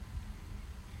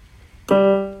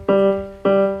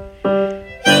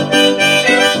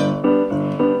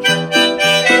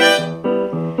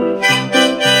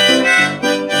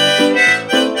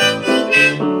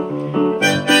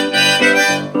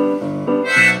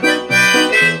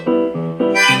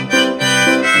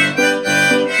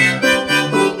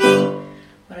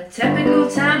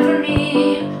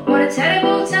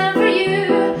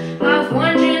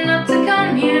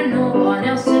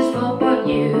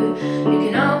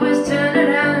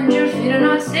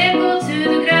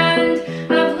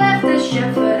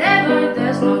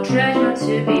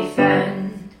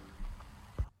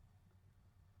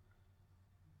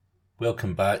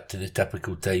welcome back to the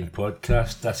Typical Time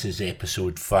podcast. This is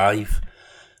episode 5.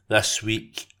 This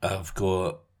week I've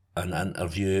got an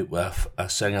interview with a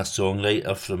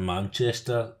singer-songwriter from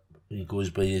Manchester. He goes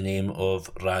by the name of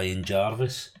Ryan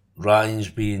Jarvis. Ryan's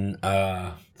been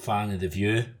a fan of The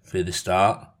View from the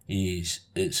start. It's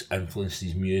influenced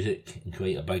his music in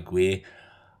quite a big way.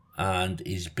 And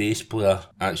his bass player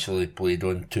actually played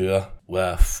on tour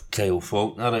with Kyle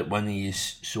Faulkner at one of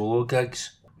his solo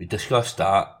gigs. We discussed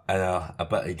that in a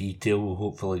bit of detail. We'll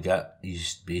hopefully get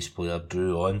his bass player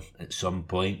Drew on at some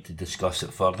point to discuss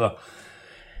it further.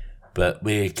 But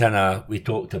we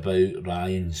talked about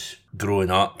Ryan's growing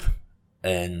up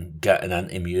and getting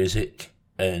into music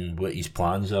and what his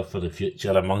plans are for the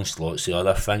future, amongst lots of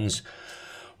other things.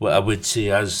 What I would say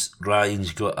is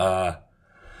Ryan's got a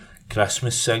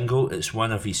Christmas single. It's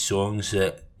one of his songs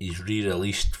that he's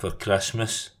re-released for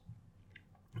Christmas.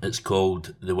 It's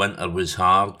called The Winter Was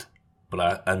Hard,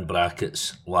 in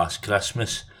brackets, Last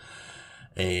Christmas.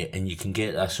 And you can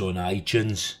get this on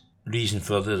iTunes. Reason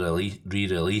for the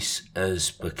re-release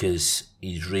is because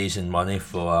he's raising money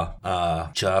for a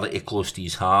charity close to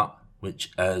his heart,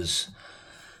 which is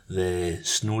the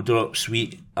Snowdrop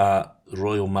Suite at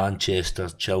Royal Manchester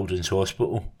Children's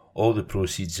Hospital. All the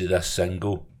proceeds of this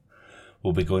single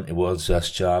will be going towards this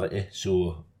charity,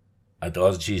 so I'd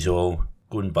urge you all,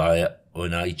 go and buy it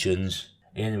on iTunes.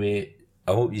 Anyway,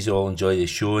 I hope you all enjoy the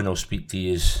show, and I'll speak to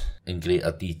you in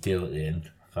greater detail at the end.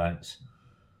 Thanks.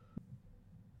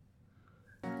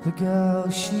 The girl,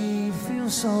 she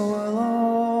feels so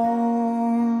alone,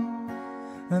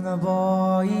 and the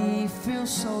boy, he feels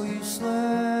so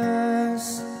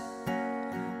useless.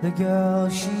 The girl,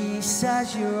 she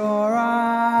says you're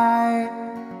alright,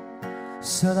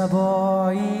 so the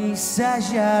boy, he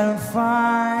says yeah, I'm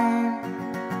fine.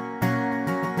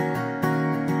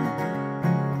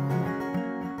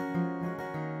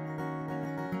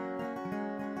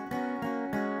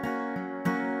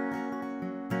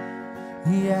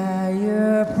 Yeah,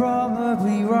 you're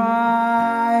probably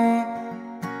right.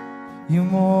 You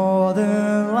more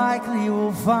than likely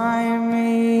will find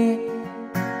me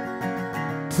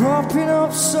propping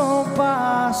up some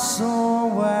bar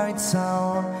somewhere in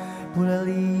town, but at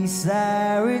least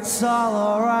there it's all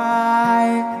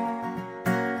alright.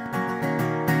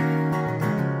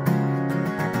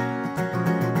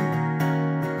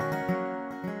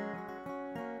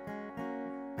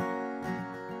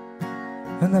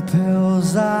 And the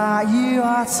pills that you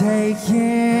are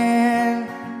taking,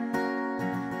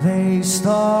 they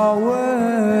start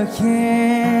working.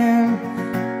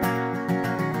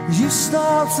 You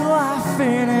start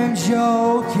laughing and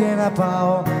joking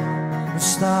about, I'm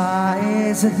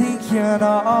starting to think you're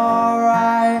not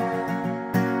alright.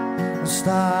 I'm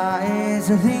starting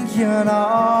to think you're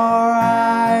not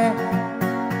alright.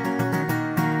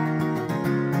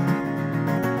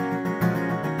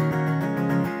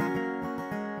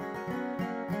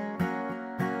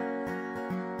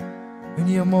 And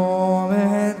your mom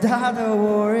and dad are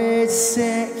worried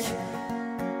sick.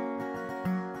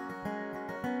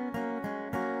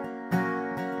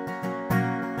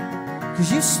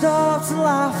 Cause you start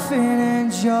laughing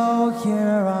and joking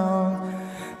around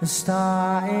and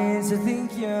starting to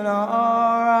think you're not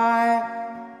alright.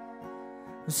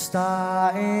 I'm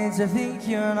starting to think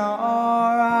you're not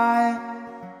alright.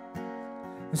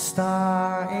 I'm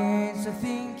starting to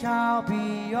think I'll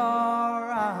be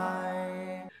alright.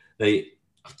 Right,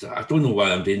 I don't know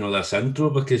why I'm doing all this intro,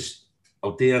 because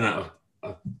I'll do it.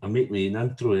 I'll make me an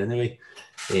intro anyway.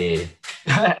 Wait,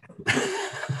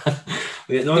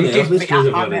 no, I need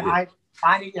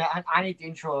the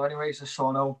intro anyway, so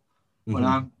I know when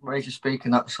I'm ready to speak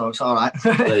and that, so it's all right.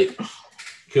 Right,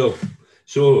 cool.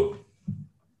 So,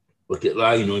 we'll get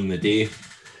Ryan on the day.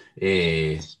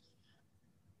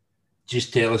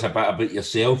 Just tell us a bit about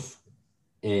yourself,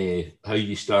 how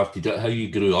you started it, how you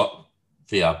grew up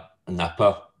for a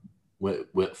nipper,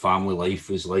 what family life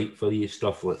was like for you,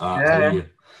 stuff like that. Yeah.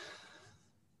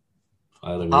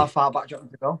 How far back do you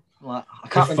want me to go? Like, I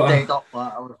can't remember the date up.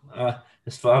 Like,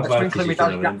 as far back as you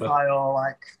can remember. Or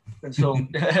like, and so,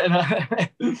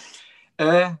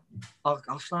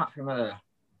 I'll start from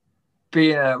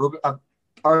being I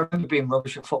remember being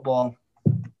rubbish at football.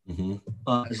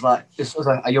 It's was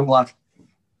a young lad.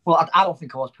 Well, I don't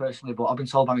think I was personally, but I've been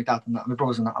told by my dad and that, my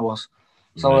brothers and that I was.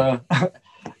 So, but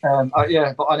and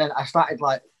then I started,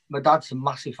 like, my dad's a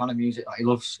massive fan of music. Like, he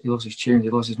loves his tunes, he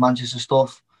loves his Manchester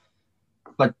stuff.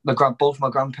 Both my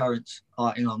grandparents,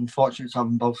 I'm fortunate to have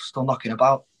them both still knocking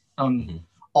about.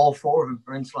 All four of them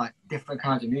are into, like, different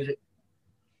kinds of music.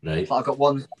 Right. Like, I've got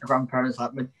one grandparents,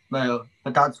 like my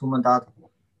dad's mum and dad.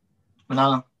 My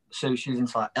nana, so she's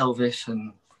into, like, Elvis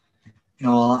and you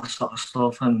know, all that sort of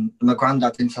stuff. And my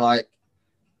granddad's into like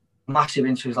massive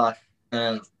into his like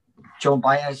Joan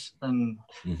Baez and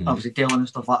obviously Dylan and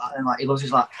stuff like that. And like he loves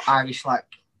his like Irish like,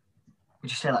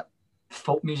 would you say like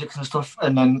folk music and stuff.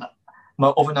 And then my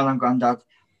other nan and granddad,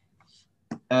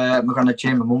 my granddad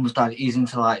Jim, my mum's dad, he's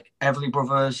into like Everly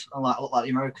Brothers and like the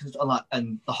Americans and like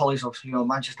and the Hollies, obviously, you know,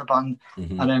 Manchester band.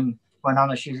 And then my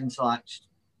nana, she's into like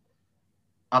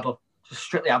ABBA, just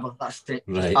strictly ABBA. That's it,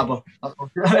 right. ABBA.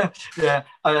 Yeah,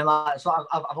 and then like so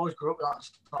I've always grew up with that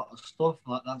sort of stuff,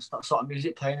 like that sort of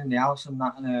music playing in the house and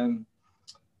that. And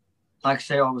like I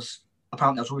say, I was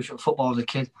rubbish at football as a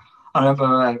kid. I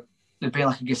remember there being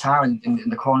like a guitar in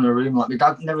the corner of the room. Like my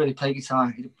dad never really played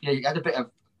guitar. He had a bit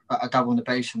of a dabble on the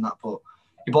bass and that, but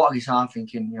he bought a guitar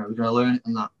thinking, you know, we're going to learn it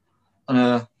and that.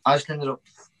 And I just ended up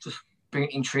just being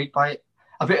intrigued by it.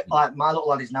 A bit like my little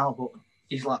lad is now, but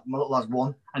he's like, my little lad's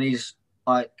 1, and he's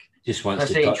like, just wants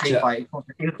to touch it. By it.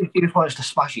 He just wants to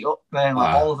smash it up, man,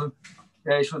 like all of them.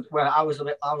 Yeah, where I was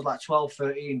like 12,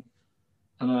 13,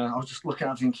 and I was just looking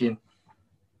at it thinking,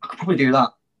 I could probably do that.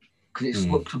 Because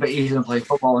it looks a bit easier than playing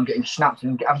football and getting snapped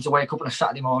and having to wake up on a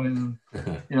Saturday morning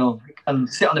and, you know, and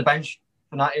sit on the bench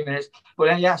for 90 minutes. But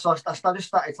then, yeah, so I just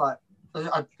started like,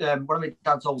 one of my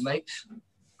dad's old mates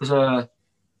was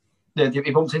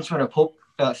he bumped into me in a pub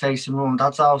facing my mum and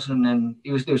dad's house, and then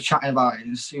he was chatting about it,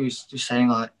 and he was just saying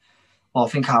like, well, I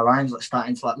think our Ryan's like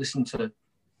starting to like listen to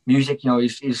music, you know,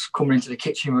 he's coming into the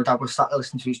kitchen, my dad was sat there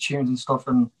listening to his tunes and stuff,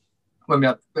 and when we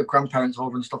had the grandparents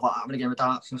over and stuff like that, having a game of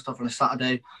darts and stuff on a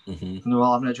Saturday, and they were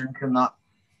all having a drink and that,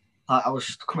 like, I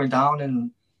was coming down and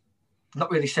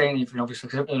not really saying anything, obviously,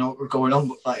 because I didn't know what was going on,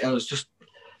 but like, I was just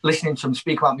listening to him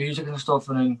speak about music and stuff,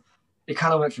 and then it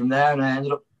kind of went from there, and I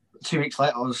ended up, 2 weeks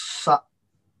later, I was sat,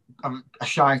 a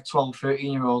shy 12,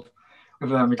 13-year-old with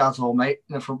my dad's old mate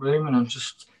in the front room, and I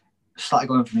just started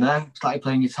going from there, started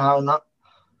playing guitar and that.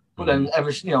 But then,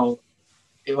 you know,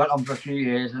 it went on for a few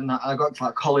years, and I got to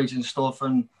like college and stuff,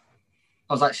 and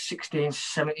I was like 16,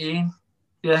 17.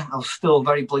 Yeah, I was still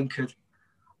very blinkered.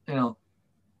 You know,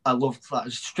 I loved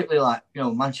like strictly like, you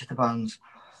know, Manchester bands.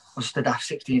 I was just a daft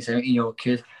 16, 17-year-old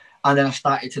kid. And then I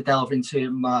started to delve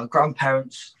into my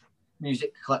grandparents'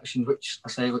 music collection, which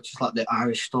is like the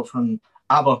Irish stuff and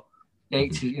ABBA,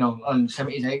 80s, you know, and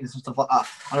 70s, 80s and stuff like that.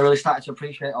 And I really started to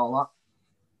appreciate all that.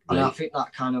 And I think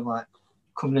that kind of like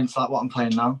coming into like what I'm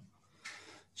playing now.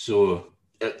 So,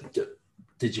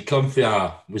 did you come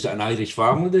for was it an Irish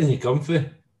family then you come for?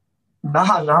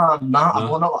 Nah.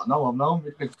 Well, not no.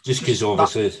 Just because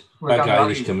obviously it's big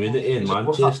Irish community in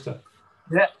Manchester.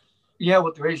 Yeah,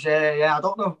 what there is, yeah. I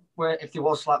don't know if there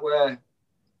was like where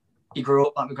he grew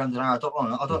up, like my granddad. I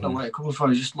don't know where it comes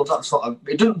from. He just loves that sort of.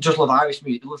 He doesn't just love Irish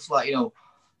music. He loves like, you know,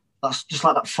 that's just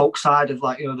like that folk side of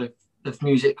like, you know, the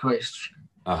music where it's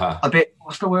a bit.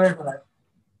 What's the word? Like,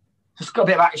 it's got a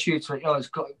bit of attitude to it. You know, it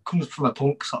comes from a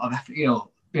punk sort of, you know,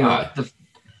 like the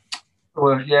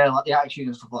attitude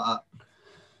and stuff like that.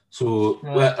 So,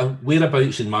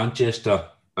 whereabouts in Manchester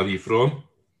are you from?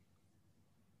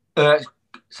 It's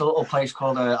a little place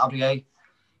called Abbey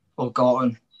or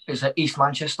Gorton. It's East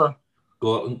Manchester.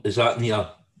 Gorton, is that near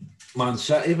Man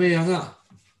City way, is that?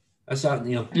 Is that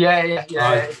near? Yeah.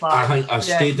 I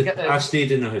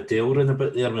stayed in a hotel room a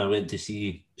bit there when I went to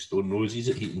see Stone Roses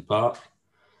at Heaton Park.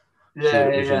 Yeah.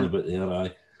 In a bit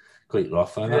there, quite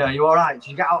rough, isn't it? Yeah, you all right?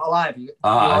 Did you get out alive? You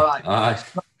all right? Aye.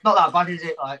 Not that bad, is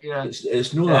it? Like, yeah.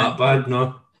 It's not that bad,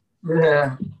 no.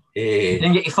 Yeah. You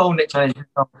didn't get your phone nicked or anything?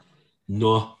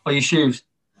 No. Or your shoes?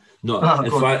 No.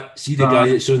 In fact, see the guy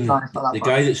that's on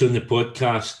the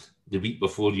podcast the week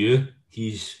before you,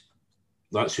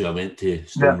 that's who I went to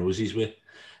Stone Roses with,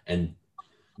 and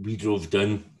we drove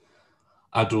down.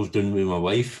 I drove down with my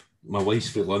wife. My wife's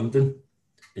from London,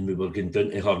 and we were going down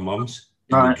to her mum's.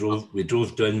 And we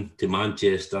drove down to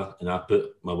Manchester, and I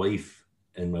put my wife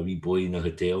and my wee boy in a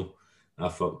hotel. I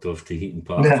fucked off to Heaton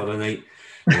Park for a night,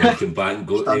 and I came back and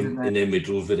got them, and then we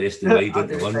drove the rest of the ride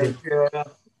into London.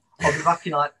 I'll be back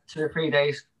in like 2 or 3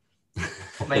 days,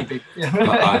 maybe.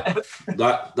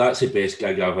 That's the best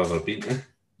gig I've ever been to.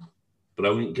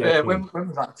 Brilliant gig. When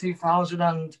was that? 2000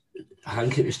 and... I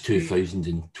think it was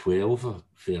 2012 or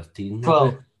 13.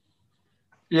 12.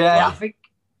 Yeah, I think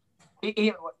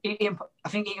Eaton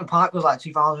Park was like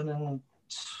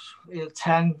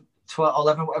 2010, 12,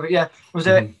 11, whatever. Yeah, was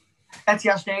it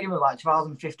Etihad Stadium was like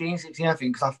 2015, 16, I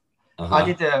think. Because I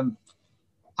did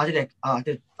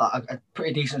a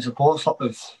pretty decent support slot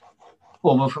with.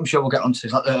 Well, I'm sure we'll get onto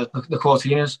like the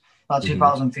Cortinas, like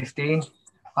 2015, and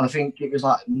I think it was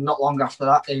like not long after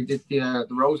that they did the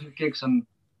Rosewood gigs, and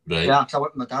because I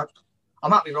went with my dad. I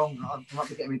might be wrong. I might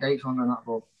be getting my dates wrong on that,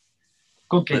 but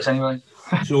Good gigs anyway.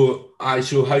 So how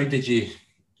did you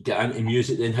get into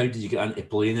music then? How did you get into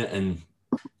playing it, and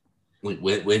like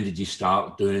when did you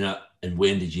start doing it, and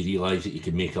when did you realise that you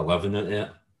could make a living at it?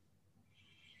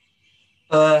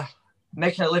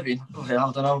 Making a living, I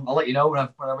don't know. I'll let you know when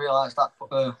I realise that.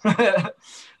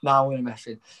 Now I'm going to mess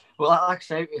it. Well, like I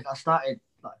say, I started.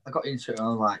 I got into it when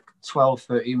I was like 12,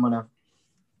 13 when I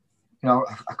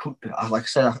couldn't. Like I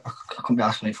said, I couldn't be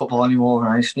asked to play football anymore,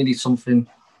 and I just needed something.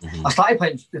 Mm-hmm. I started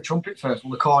playing the trumpet first,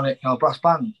 the cornet, brass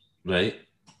band. Right.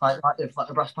 Like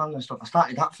the brass band and stuff. I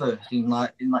started that first in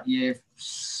year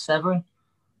 7.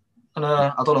 And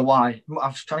I don't know why. I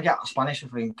was trying to get out of Spanish, I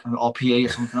think, or PE or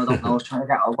something. I don't know. I was trying to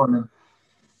get out of one.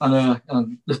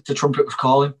 And the trumpet was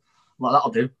calling. Like,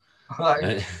 that'll do.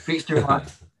 Like, Beats doing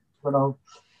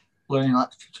learning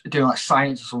doing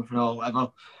science or something or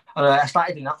whatever. And I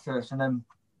started doing that first. And then,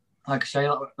 like I say,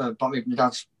 my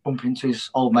dad's bumping into his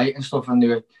old mate and stuff. And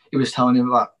he was telling him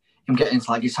about him getting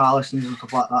into guitar lessons and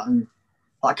stuff like that. And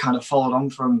that kind of followed on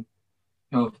from,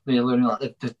 me learning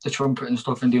the trumpet and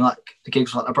stuff and doing the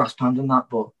gigs with the brass band and that.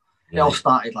 But it all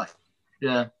started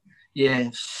end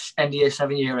year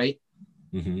 7, year 8.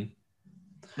 Mm-hmm.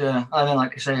 Yeah, and then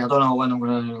like I say, I don't know when I'm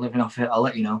going to live off it. I'll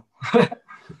let you know.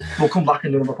 We'll come back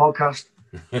and do another podcast.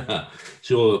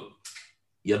 So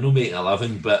you're not making a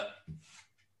living, but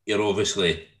you're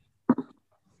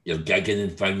gigging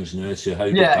and things now. So how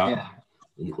did that?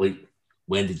 Yeah. Like,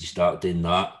 when did you start doing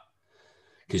that?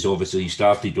 Because obviously you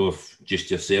started off just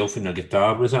yourself and a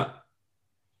guitar, was it?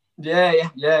 Yeah.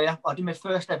 I did my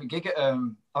first ever gig at I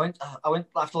went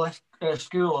after I left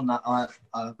school and that. I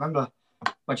remember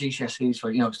my GCSEs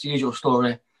were, it's the usual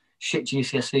story, shit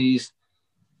GCSEs.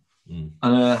 And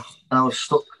I was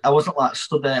stuck. I wasn't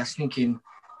stood there thinking,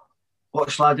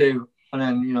 what shall I do? And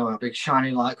then, a big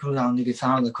shiny light comes down the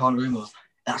guitar in the corner room.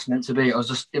 That's meant to be.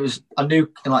 I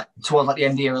knew towards the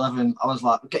end of year 11, I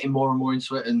was getting more and more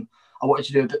into it, and I wanted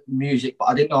to do a bit of music, but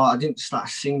I didn't start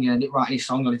singing, I didn't write any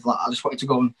song or anything like that. I just wanted to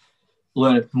go and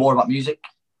learn more about music.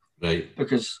 Right.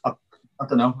 Because I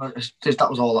don't know, that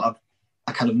was all that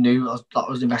I kind of knew. That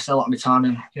was investing a lot of my time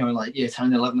in, year 10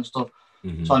 and 11 and stuff.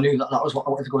 Mm-hmm. So I knew that was what I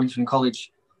wanted to go into in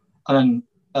college. And then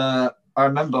I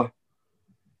remember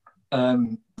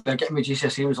getting my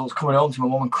GCSE results, coming home to my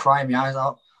mum and crying my eyes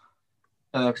out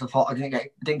because I thought I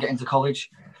didn't get into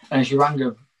college. And she rang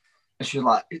her. And she was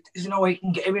like, is there no way you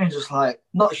can get him in? And just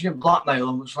not she didn't blackmail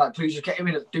him, just please just get him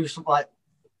in and do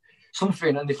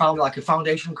something. And they found me a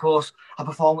foundation course, a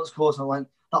performance course, and I went,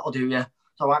 that'll do, yeah.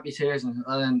 So I wiped my tears, and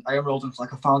then I enrolled into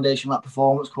a foundation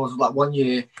performance course of 1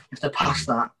 year. You have to pass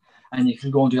that, and you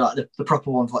can go and do the proper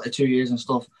one for the 2 years and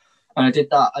stuff. And I did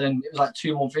that, and then it was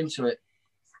 2 months into it.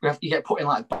 You get put in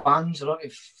bands. I don't know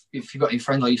if you've got any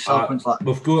friends or yourself.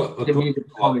 We've got a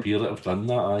lot of people that have done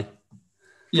that, aye.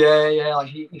 Yeah.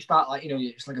 You start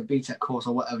it's a BTEC course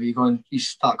or whatever. You go and you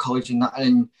start college in that,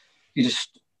 and you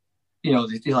just you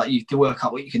work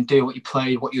out what you can do, what you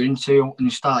play, what you're into, and you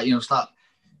start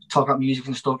talk about music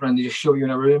and stuff, and they just shove you in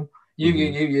a room.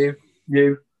 You.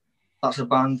 That's a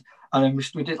band, and then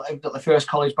we did the first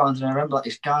college band, and I remember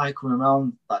this guy coming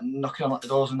around knocking on the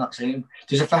doors and that saying,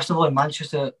 "There's a festival in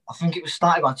Manchester. I think it was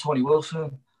started by Tony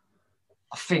Wilson."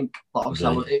 I think,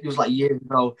 obviously, it was years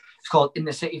ago. It's called In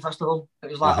the City Festival. It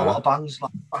was a lot of bands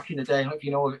back in the day. I don't know if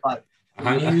you know, I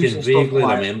can vaguely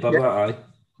remember that. Aye.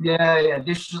 Yeah.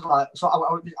 This was so.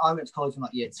 I went to college in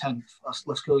year 10. That's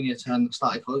school in year 10.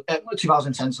 Started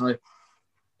 2010, sorry.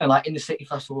 And In the City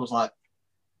Festival was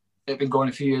it'd been going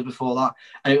a few years before that,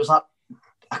 and it was a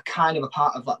kind of a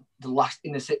part of the last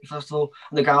In the City Festival.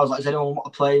 And the guy was "Does anyone want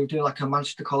to play?" We're doing a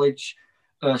Manchester College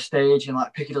stage in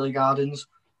Piccadilly Gardens.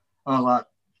 And I was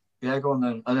yeah, go on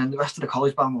then. And then the rest of the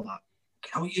college band were what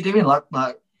are you doing?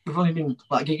 We've only been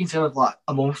gigging together for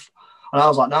a month. And I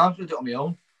was no, I'm going to do it on my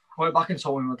own. I went back and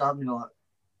told my dad, and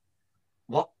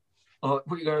what? What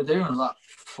are you going to do? And I was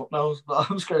fuck knows, but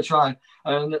I'm just going to try.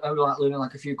 And I was learning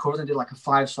a few covers and did a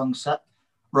 5-song set.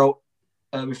 Wrote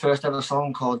my first ever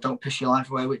song called Don't Piss Your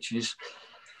Life Away, which is,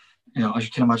 as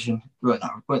you can imagine, weren't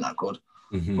that good.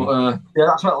 Mm-hmm. But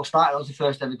that's where it all started. That was the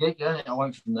first ever gig. Yeah, I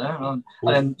went from there, and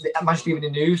then Manchester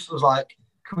Evening News was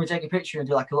 "Can we take a picture and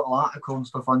do a little article and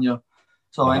stuff on you?"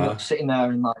 So I ended up sitting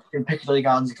there in Piccadilly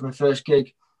Gardens to my first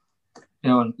gig.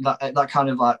 And that kind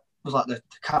of was the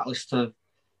catalyst to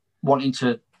wanting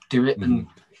to do it. And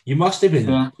you must have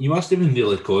been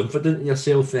really confident in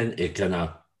yourself then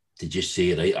to just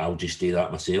say, right, I'll just do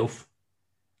that myself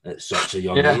at such a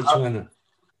young age, man.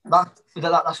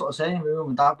 That's what I'm saying. My mum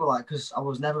and dad were because I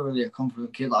was never really a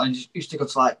confident kid. I just used to go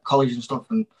to college and stuff,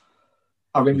 and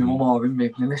I ring my mum or ring my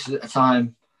missus at the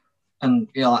time, and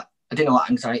I didn't know what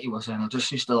anxiety was, and I just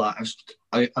used to like.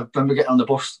 I remember getting on the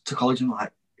bus to college and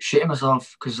like shitting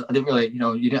myself because I didn't really,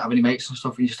 you didn't have any mates and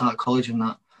stuff when you start college and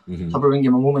that. Mm-hmm. So I'd be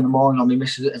ringing my mum in the morning or my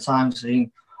missus at the time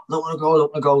saying, I don't want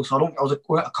to go. So I was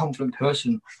quite a confident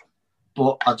person,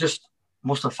 but I just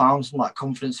must have found some like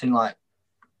confidence in like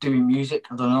doing music.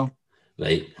 I don't know.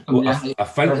 Right. Well, I think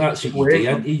that's what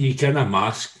you do. You kind of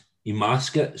mask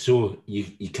it, so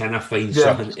you kind of find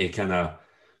something to kind of.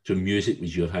 So music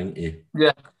was your thing to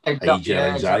hide your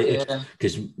anxiety.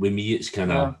 Because with me, it's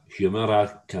kind of humour. I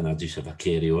kind of just have a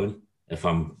carry on. If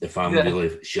I'm really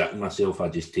shitting myself, I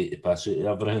just take the piss out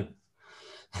of everything.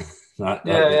 that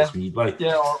gets me by.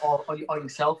 Yeah, or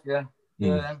yourself. Yeah.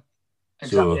 Yeah.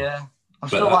 Exactly. So, I'm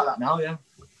still like that now. Yeah.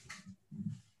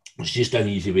 It's just an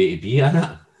easy way to be,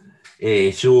 isn't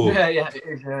it? So yeah, it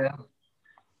is. Yeah.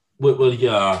 What were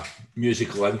your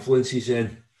musical influences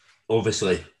then?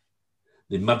 Obviously,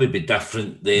 they maybe be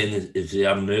different then as they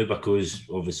are now because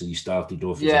obviously you started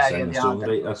off as a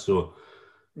singer-songwriter. So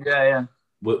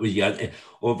what were you into?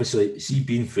 Obviously, see,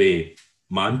 being from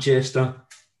Manchester,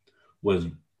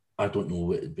 well, I don't know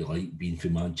what it'd be like being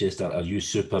from Manchester. Are you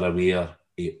super aware of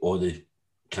all the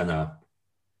kind of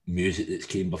music that's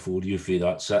came before you for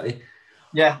that city?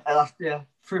 Yeah,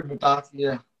 through my dad.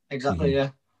 Yeah, exactly. Yeah.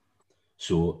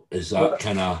 So is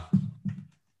that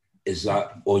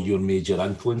all your major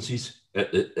influences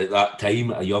at that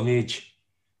time at a young age?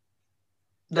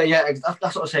 Yeah,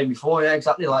 that's what I was saying before. Yeah,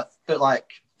 exactly.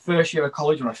 Like first year of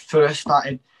college when I first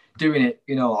started doing it,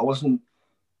 I didn't know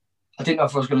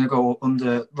if I was going to go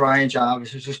under Ryan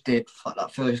Jarvis, who just did like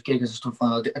that first gig and stuff.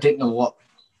 And I didn't know what,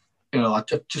 I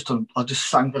just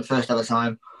sang for the first ever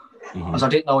time. Mm-hmm. As I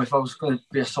didn't know if I was going to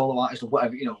be a solo artist or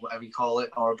whatever, whatever you call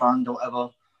it, or a band or whatever.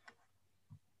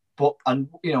 But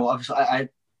obviously I had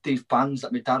these bands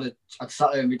that my dad I'd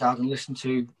sat there with my dad and listened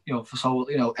to, for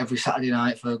every Saturday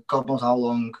night for God knows how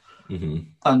long. Mm-hmm.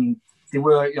 And they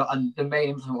were, and the main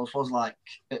influence was like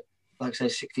say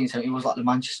 16, 17 was like the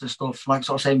Manchester stuff. Like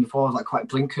I was saying before, I was like quite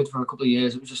blinkered for a couple of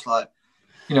years. It was just like,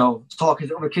 talking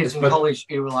to other kids in college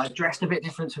who were like dressed a bit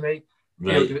different to me.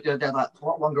 Right. They had like a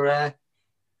lot longer hair.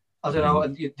 I don't know,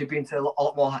 and they'd be into a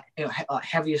lot more like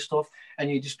heavier stuff.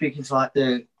 And you'd just speaking to like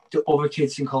the other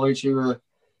kids in college who were,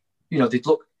 they'd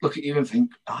look at you and think,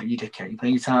 oh, you dickhead, you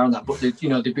playing guitar and that. But they'd be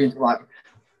into like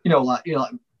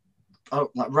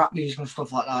rap music and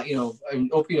stuff like that, we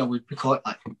call it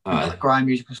like grime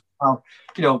music and stuff.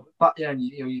 Back then,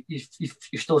 you're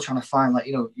still trying to find like,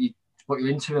 what you're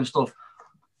into and stuff.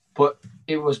 But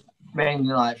it was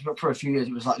mainly like for a few years,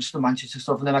 it was like just the Manchester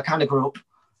stuff. And then I kind of grew up.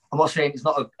 I'm not saying it's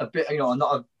not a bit,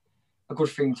 not a good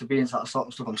thing to be into that sort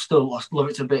of stuff. I love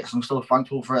it to bits. I'm still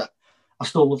thankful for it. I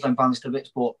still love them bands to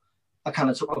bits, but I kind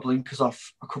of took my blinkers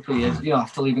off a couple of years,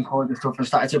 after leaving college and stuff, and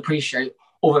started to appreciate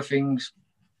other things.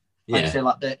 Like I say,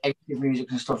 like the 80s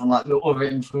music and stuff, and like the other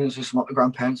influences from like my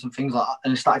grandparents and things like that.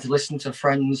 And I started to listen to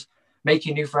friends,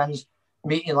 making new friends,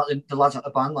 meeting like the lads at the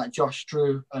band, like Josh,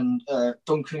 Drew, and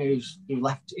Duncan, who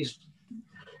left. He's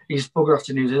buggered off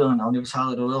to New Zealand now, never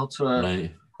side of the world. So I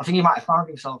think he might have found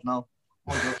himself now.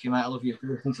 I'm joking, mate. I love you for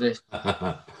listening to this.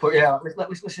 But yeah,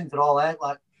 let's listen to it all there.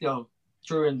 Like,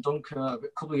 Drew and Duncan are a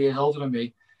couple of years older than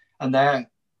me, and they're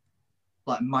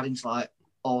like mad into like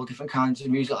all different kinds of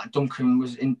music. Like Duncan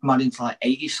was mad into like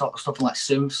 80s sort of stuff and like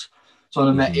synths. So when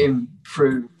I met him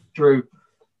through Drew,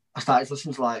 I started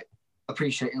listening to like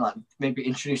appreciating like maybe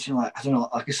introducing like, I don't know,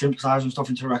 like a synthesizer and stuff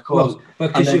into records. Well,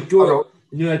 because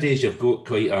nowadays you've got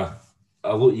quite a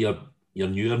lot of your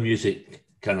newer music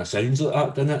kind of sounds like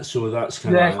that, doesn't it? So that's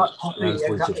kind of like poppy, an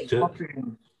influence too.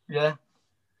 Yeah,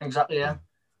 exactly. Yeah.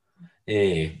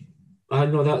 I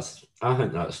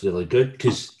think that's really good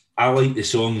because I like the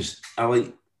songs. I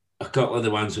like a couple of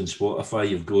the ones on Spotify.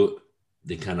 You've got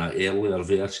the kind of earlier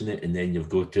version it, and then you've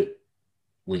got it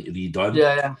like redone.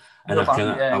 Yeah. And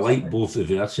I like both the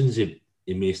versions of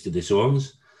most of the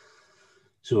songs.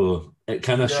 So it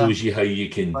kind of shows you how you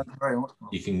can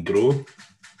grow.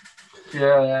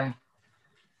 Yeah.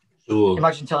 So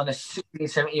imagine telling a 16,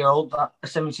 17-year-old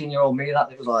me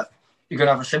that it was like, you're going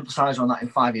to have a synthesizer on that in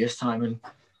 5 years' time, and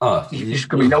there's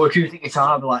going to be no acoustic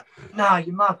guitar. I'd be like, nah,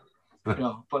 you're mad. But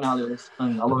now there is,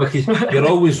 and I love it. You're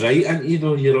always right, aren't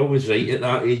you? You're always right at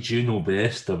that age. You know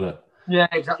best of it. Yeah,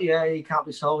 exactly. Yeah, you can't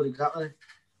be sold, exactly.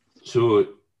 So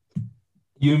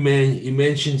you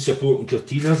mentioned supporting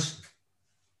Cortinas.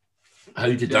 How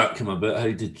did that come about?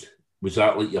 Was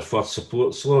that like your first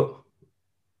support slot?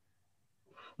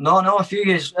 No, a few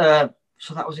years.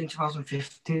 So that was in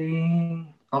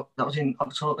 2015. Oh, that was in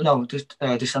October. No, just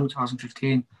December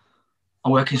 2015.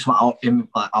 I'm working something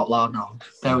out loud now.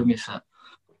 Bear with me a sec.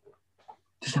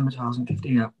 December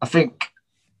 2015. Yeah. I think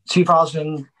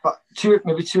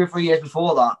maybe 2 or 3 years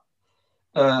before that,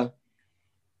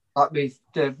 like my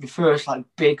first like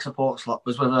big support slot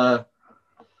was with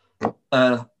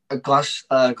a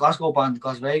Glasgow band,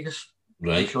 Las Vegas.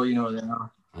 Right. I'm sure you know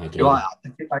them. I do. Are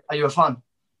you a fan?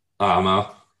 I'm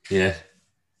a, yeah.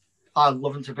 I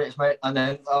love them to bits, mate. And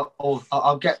then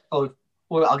I'll get to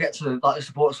like the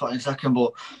support slot in a second.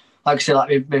 But like I said,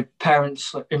 like my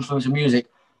parents' like, influence in music.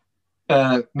 Me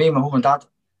and my mum and dad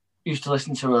used to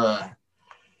listen to. Do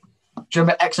you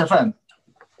remember XFM?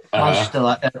 Manchester,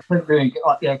 like Clint Boone.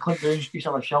 Clint Boone used to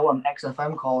have a show on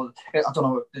XFM called. I don't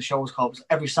know what the show was called. It was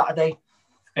every Saturday,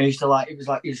 and he used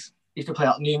to play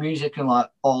like new music and like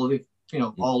all of it,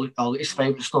 all his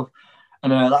favourite stuff.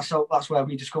 And that's where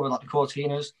we discovered like the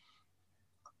Cortinas.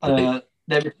 Then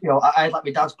I had like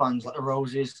my dad's bands like the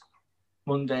Roses,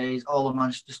 Mondays, all of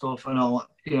Manchester stuff, and all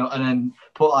and then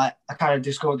I kind of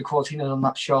discovered the Cortinas on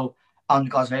that show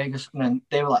and Las Vegas, and then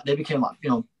they became like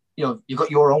you've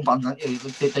got your own bands, aren't you?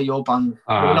 They're your band,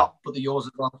 well, not, but they're yours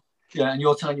as well. Yeah, and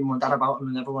you're telling your mum and dad about them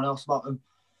and everyone else about them.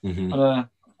 Mm-hmm. And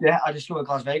I discovered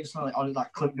Las Vegas on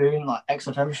like Clint Boone, like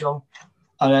XFM show,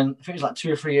 and then I think it was like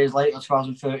 2 or 3 years later,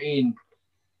 2013.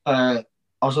 I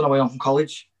was on the way home from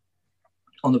college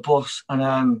on the bus,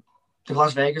 and the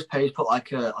Las Vegas page put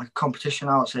like a competition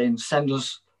out saying send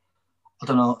us, I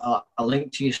don't know, a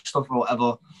link to your stuff or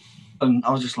whatever. And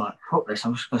I was just like, fuck this,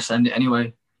 I'm just gonna send it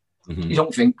anyway. Mm-hmm. You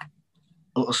don't think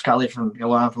a little scally from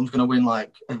where I'm from is gonna win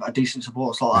like a decent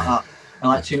support slot like that? And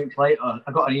like 2 weeks later,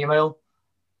 I got an email,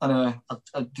 and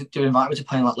I did invite me to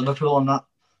play in like Liverpool on that.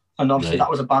 And obviously that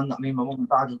was a band that me and my mum and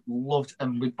dad loved,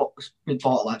 and we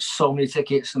bought like so many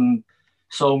tickets and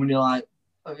so many like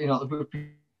we'd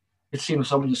seen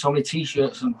so many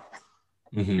t-shirts, and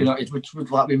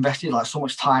we invested like so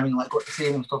much time in like going to see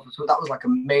them and stuff. So that was like a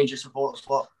major support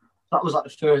slot. That was like the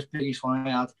first biggest one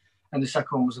I had, and the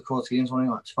second one was the Cortinas one in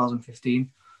like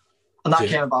 2015, and that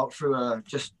came about through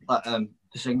just like the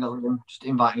single, just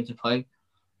inviting me to play.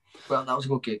 Well, that was a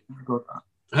good gig.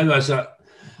 How was that?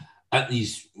 At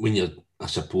these, when you're a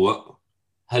support,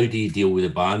 how do you deal with the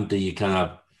band? Do you do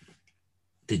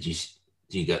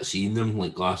you get seeing them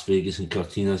like Las Vegas and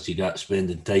Cortinas? Do you get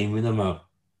spending time with them? Or?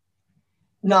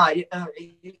 Nah, it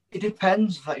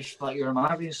depends. If you're a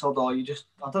man being sold, or you just,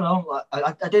 I don't know. Like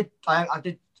I did. I'm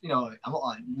not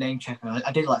like name checking.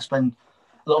 I did like spend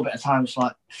a little bit of time just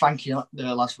like thanking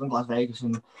the lads from Las Vegas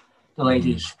and the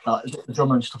ladies, like the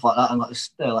drummer and stuff like that, and like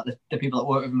the people that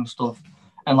work with them and stuff.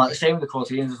 And like the same with the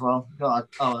Cortinas as well. I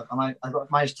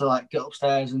managed to like get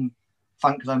upstairs and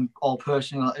thank them all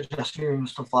personally, like the dressing room and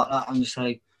stuff like that, and just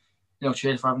say,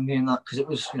 cheers for having me in that, because it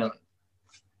was,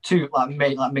 2 like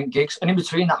mint gigs. And in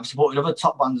between that, I've supported other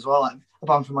top bands as well, like a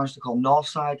band from Manchester called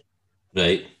Northside.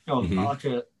 Right. And that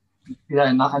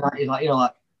is like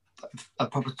a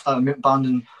proper mint band,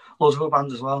 and loads of other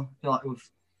bands as well. Who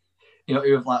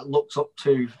have like looked up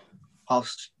to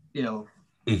whilst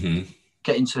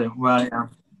getting to where I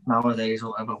am nowadays, or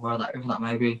whatever that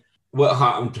may be. What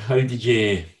happened? How did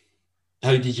you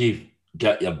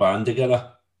get your band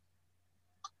together?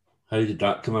 How did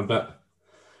that come about?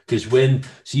 Because when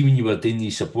you were doing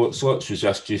these support slots, was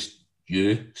this just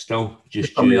you still?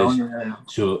 Just you? On, yeah.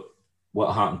 So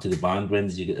what happened to the band? When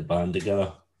did you get the band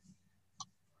together?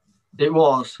 It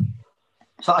was.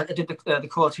 So I did the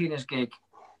Cortinas gig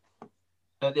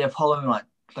at the Apollo, like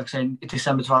I said, in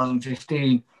December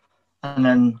 2015. And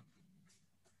then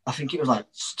I think it was like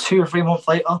 2 or 3 months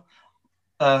later,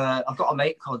 I've got a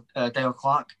mate called Dale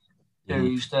Clark, who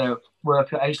used to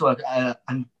work at,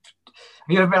 and have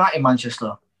you ever been out in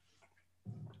Manchester?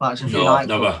 Like, no,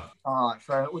 never. All right,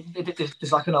 so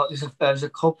there's a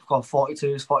club called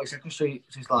 42nd Street,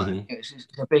 which is like, it's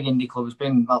a big indie club. It's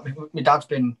been, like, my dad's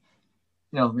been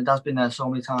there so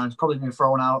many times, probably been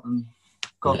thrown out and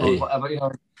God knows whatever,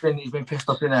 he's been pissed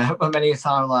up in there many a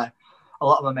time, like a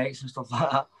lot of my mates and stuff like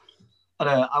that. And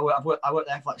I worked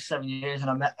there for like 7 years, and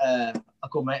I met a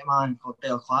good mate of mine called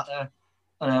Dale Clark there.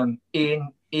 And we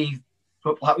used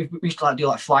to like do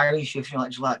like flyering shifts,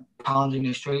 just like pounding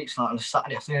the streets like on a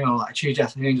Saturday afternoon or like a Tuesday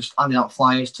afternoon, just handing out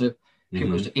flyers to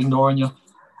people just ignoring you.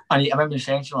 And I remember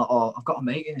saying to him, like, "Oh, I've got a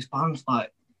mate in this band,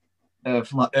 like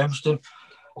from like Urmston.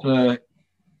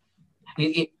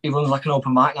 He runs like an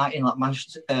open mic night in like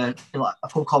Manchester, like a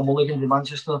pub called Mulligan's in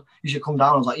Manchester. You should come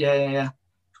down." I was like, yeah.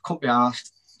 Couldn't be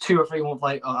asked. 2 or 3 months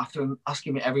later, after him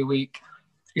asking me every week,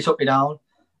 he took me down,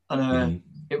 and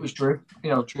it was Drew.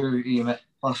 Drew you met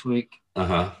last week.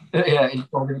 Yeah, he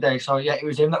told me the day. So yeah, it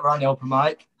was him that ran the open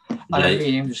mic, and then me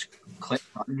and him just clicked.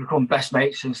 We've become best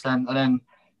mates since then. And then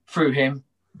through him,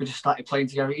 we just started playing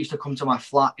together. He used to come to my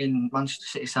flat in Manchester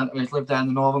City Centre. We lived there in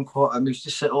the Northern Quarter, and we used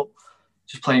to sit up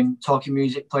just talking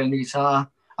music, playing the guitar.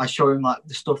 I show him like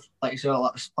the stuff, like you said,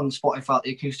 like on Spotify, like,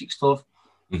 the acoustic stuff.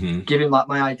 Give him like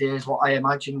my ideas, what I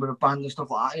imagine with a band and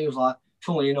stuff like that. He was like,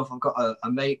 funnily enough, I've got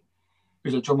a mate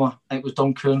who's a drummer. I think it was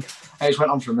Duncan. And it just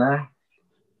went on from there.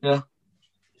 Yeah.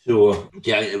 So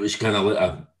yeah, it was kind of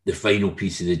like the final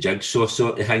piece of the jigsaw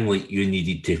sort of thing. Like you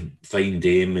needed to find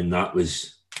him, and that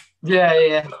was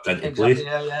exactly.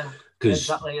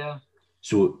 Exactly. Yeah.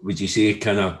 So would you say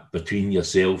kind of between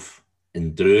yourself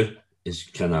and Drew is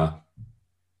kind of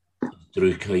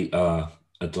Drew quite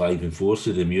a driving force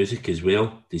of the music as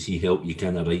well? Does he help you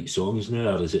kind of write songs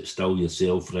now, or is it still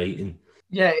yourself writing?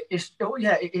 Yeah, it is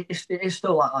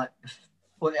still like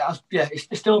well,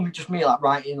 it's still just me like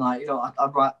writing, like, you know, I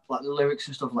write like the lyrics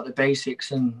and stuff, like the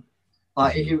basics, and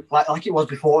like like it was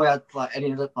before I had like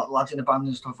any of the like, lads in the band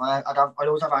and stuff. I'd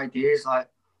always have ideas, like,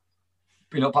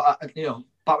 you know, but you know,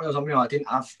 back when I was on, you know, I didn't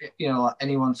have, you know, like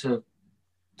anyone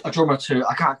a drummer to.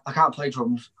 I can't play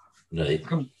drums. Right.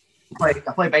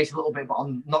 I play bass a little bit, but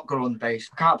I'm not good on the bass.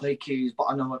 I can't play keys, but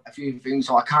I know a few things,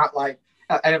 so I can't like.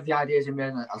 I have the ideas in me,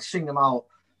 and I'll sing them out.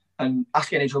 And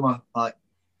ask any drummer, like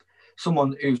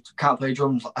someone who can't play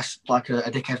drums, like a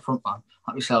dickhead frontman,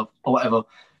 like myself or whatever,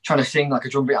 trying to sing like a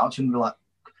drum beat out to him and be like,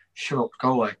 "Shut up,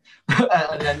 go away."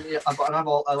 And then I've got to have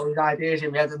all these ideas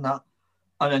in my head and that.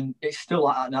 And then it's still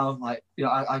like that now. Like, you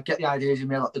know, I get the ideas in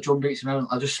my head, like the drum beats in my head.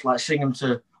 I just like sing them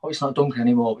to. Oh, it's not Duncan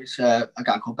anymore. It's a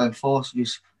guy called Ben Force.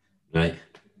 He's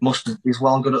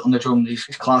well good on the drum. He's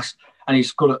class, and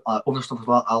he's good at like other stuff as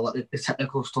well. I like the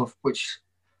technical stuff, which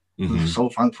I'm so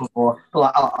thankful for. But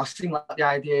like, I'll sing like the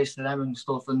ideas to them and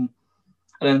stuff, and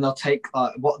then they'll take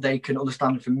like what they can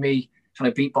understand from me,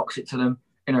 trying to beatbox it to them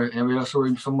in a rehearsal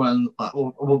room somewhere, and like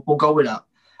we'll go with that.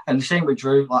 And the same with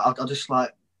Drew. Like I'll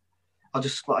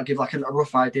just give like a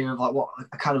rough idea of like what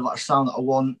a kind of like sound that I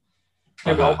want.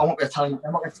 Maybe I won't be telling.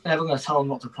 I'm never going to tell them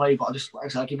what to play, but I just, like I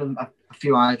said, I give them a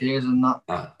few ideas and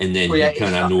that. And then he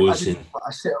kind of knows.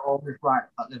 I sit all this right,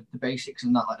 like the basics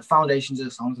and that, like the foundations of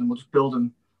the songs, and we'll just build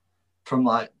them from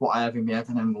like what I have in my head,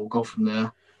 and then we'll go from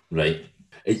there. Right.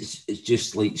 It's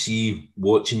just like, see,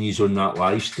 watching you on that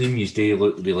live stream, you stay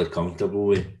look really comfortable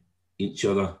with each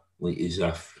other, like as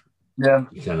if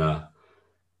kind of.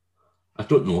 I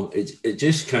don't know. It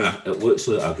just kind of, it looks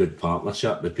like a good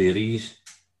partnership with Perry's.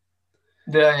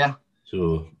 Yeah.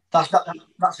 So that's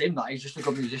him. That he's just a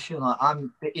good musician. Like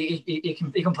he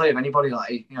can play with anybody.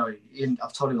 Like, you know,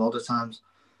 I've told him all the times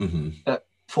at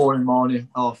 4 in the morning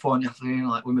or 4 in the afternoon,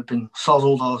 like when we've been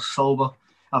sozzled or sober.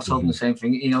 I've told him the same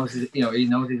thing. He knows he's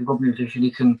a good musician.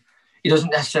 He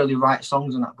doesn't necessarily write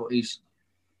songs and that, but he's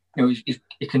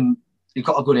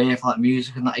got a good ear for like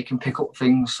music and that. He can pick up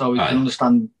things, so he can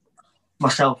understand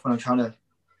myself when I'm trying to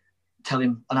tell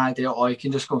him an idea, or he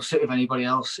can just go sit with anybody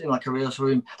else in like a rehearsal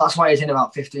room. That's why he's in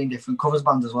about 15 different covers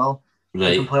bands as well.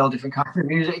 Right. He can play all different kinds of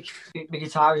music. The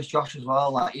guitarist Josh as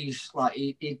well. Like he's not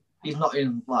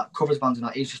in like covers bands and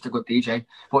that. He's just a good DJ.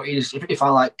 But if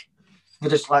I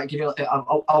just like give you,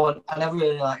 I never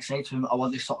really like say to him, I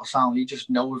want this sort of sound. He just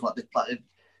knows like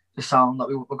the sound that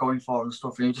we were going for and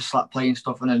stuff. And he just like playing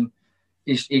stuff, and then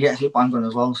he gets it bang on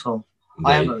as well. So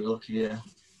I am very lucky. Yeah.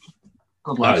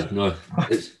 Good lad. No,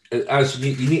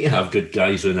 you need to have good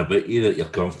guys around about you that you're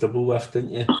comfortable with,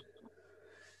 don't you?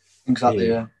 Exactly,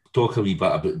 yeah. Talk a wee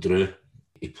bit about Drew.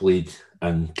 He played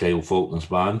in Kyle Faulkner's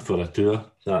band for a tour,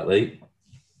 is that right?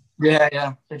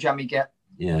 Yeah, the Jammy Get.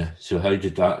 Yeah, so how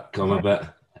did that come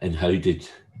about, and how did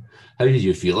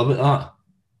you feel about that?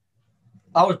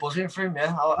 I was buzzing for him,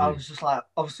 yeah. I was just like,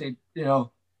 obviously, you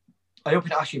know, I hope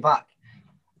he ask you back.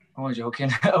 I'm only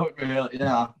joking.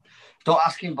 Don't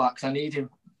ask him back because I need him.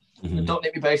 Don't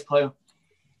nick my bass player.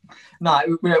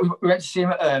 We went to see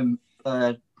him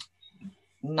at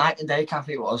Night and Day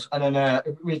Cafe it was, and then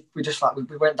we just like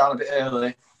we went down a bit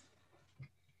early,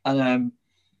 and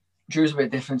Drew's a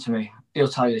bit different to me. He'll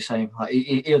tell you the same. Like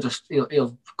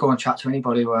he'll go and chat to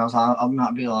anybody. Whereas I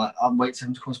might be like, I'll wait for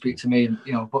him to come speak to me, and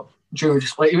you know. But Drew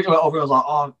just he went over and was like,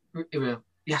 "Oh,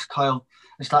 yes, Kyle,"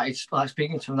 and started like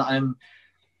speaking to him. And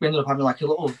we ended up having like a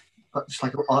little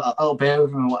beer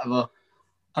with him or whatever.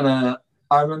 And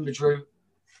I remember Drew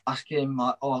asking him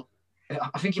like, I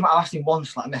think he might have asked him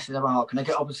once, like messing about, can I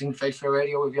get up and sing Face for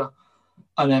Radio with you?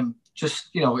 And then just,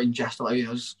 you know, in jest, like, I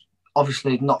was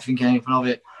obviously not thinking anything of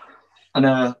it. And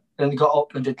then he got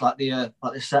up and did like the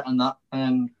set and that.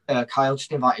 And Kyle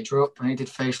just invited Drew up and he did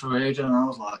Face for Radio, and I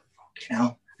was like, you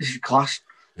know, this is class.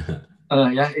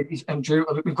 And Drew,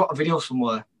 we've got a video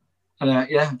somewhere.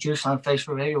 And Drew signed Face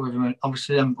for Radio with him. And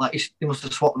obviously, he must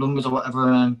have swapped numbers or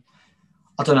whatever. And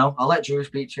I don't know. I'll let Drew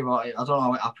speak to you about it. I don't know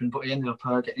how it happened, but he ended up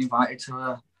getting invited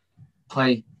to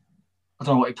play I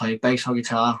don't know what he played, bass or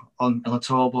guitar on the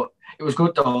tour, but it was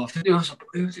good though. I think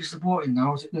who's he supporting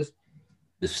now? Is it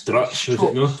the Struts? Was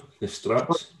it no? The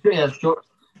Struts? Yeah, Struts.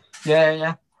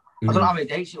 Yeah. I don't know Mm. how many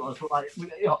dates it was, but like,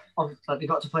 they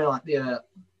got to play like the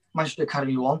Manchester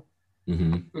Academy one,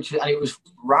 and it was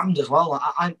rammed as well. Like,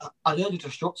 I heard of the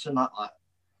Struts and that, like,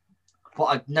 but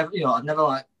I'd never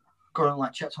like gone and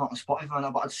like checked them out on Spotify and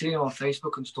that, but I'd seen them on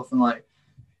Facebook and stuff, and like,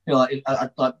 like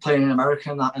I'd like playing in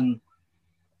America and that, and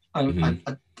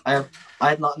I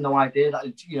had no idea that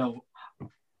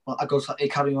like, I go to like, the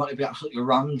Academy want to be absolutely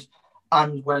rammed,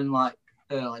 and when like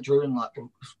Drew and like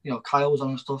Kyle was on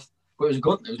and stuff, but it was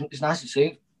good. It's nice to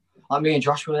see. Like me and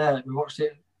Josh were there, we watched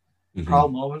it,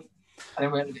 proud moment, and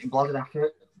then we ended up getting blooded after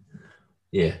it.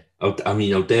 Yeah, I'll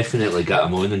definitely get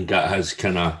him on and get his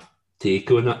kind of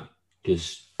take on it,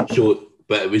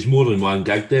 but it was more than one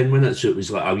gig then, wasn't it? So it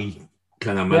was like a wee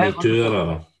kind of mini tour,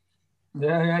 or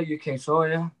yeah, UK tour,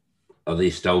 yeah. Are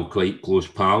they still quite close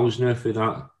pals now for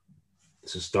that?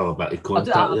 Is there still a bit of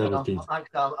contact there?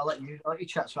 I'll let you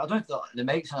chat. So I don't know if they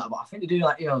make something, but I think they do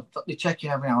like they check in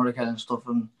every hour again and stuff,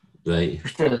 and right,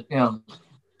 just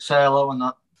say hello and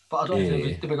that. But I don't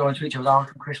think they'll be going to each other out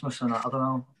for Christmas and that. I don't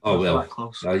know. Oh well, that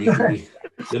close.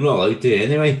 You're not allowed to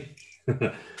anyway.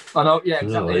 I know. Yeah,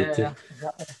 exactly. Yeah,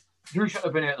 exactly. Drew shouldn't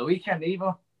have been here at the weekend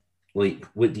either. Like,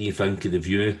 what do you think of the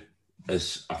view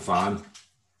as a fan?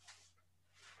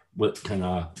 What kind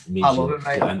of made you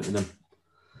get into them?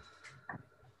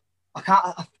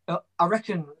 I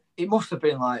reckon it must have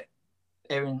been like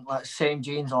hearing like Same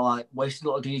Jeans or like Wasted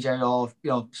Little DJ or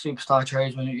Superstar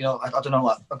Tradesman. I don't know.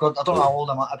 Like I don't know how old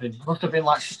I might have been. It must have been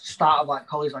like start of like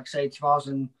college, like say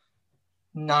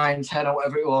 2009, 10 or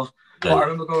whatever it was. Right. But I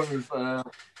remember going with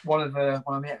one of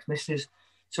my ex-misses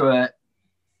to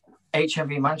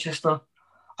HMV Manchester.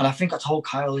 And I think I told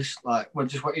Kyle this, like, when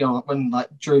like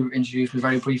Drew introduced me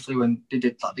very briefly when they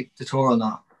did like the tour on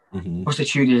that. Must have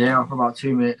tuned his ear off for about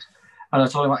 2 minutes. And I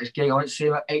told him about his gig. I went to see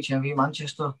him at HMV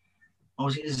Manchester. Or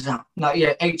was it that? No,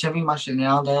 yeah, HMV Manchester in the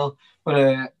Arndale.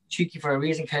 When Cheeky for a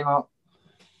Reason came out.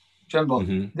 Do you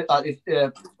remember?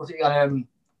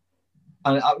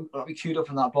 And we queued up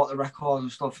and that, bought the records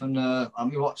and stuff, and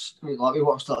we watched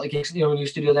the gigs. When you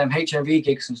used to do them HMV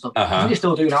gigs and stuff. I think they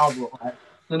still do now, but like,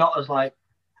 they're not as like.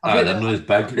 They're not as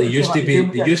big. They used to be.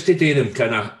 They used to do them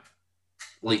kind of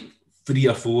like 3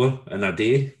 or 4 in a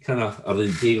day, kind of, or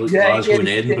they do like Glasgow and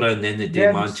Edinburgh, and then they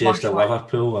do Manchester,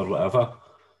 Liverpool, or whatever.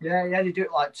 Yeah, they do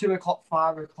it like 2 o'clock,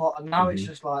 5 o'clock, and now it's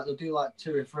just like they'll do like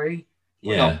 2 or 3.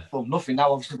 Yeah. Well, nothing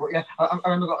now, obviously, but yeah, I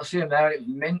remember got to see them there. And it was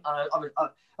mint, and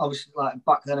I was like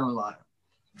back then I was like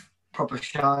proper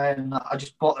shy, and I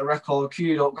just bought the record,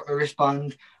 queued up, got my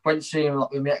wristband, went to see him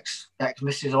like with my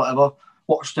ex-missus or whatever.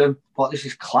 Watched him, but this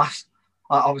is class.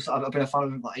 I've been a fan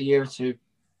of him like a year or 2,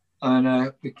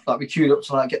 and we queued up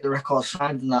to like get the record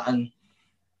signed and that, and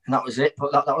that was it.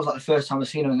 But that was like the first time I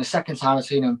seen him, and the second time I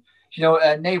seen him,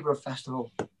 Neighbourhood Festival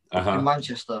in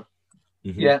Manchester.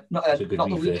 Yeah, not the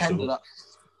weekend festival. Of that.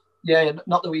 Yeah,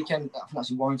 not the weekend. I think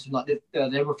that's in Warrington. Like the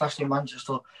Neighbourhood Festival in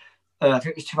Manchester. I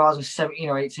think it was 2017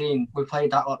 or 18. We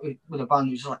played that like with a band.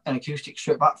 It was like an acoustic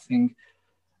stripped back thing.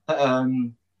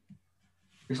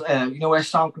 Where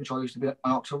Sound Control used to be on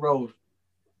Oxford Road?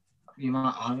 You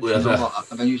might have that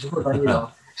venue. It's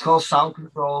called Sound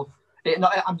Control.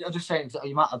 I'm just saying that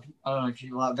you might have, I don't know if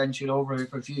you like ventured over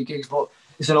for a few gigs, but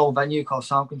it's an old venue called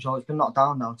Sound Control. It's been knocked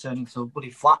down now, turned into bloody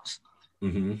flats,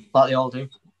 like they all do.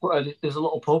 But there's a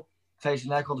little pub facing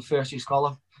there called the First Year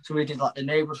Scholar. So we did like the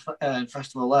Neighbourhood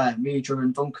Festival there, me, Drew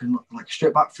and Duncan, like a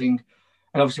strip back thing.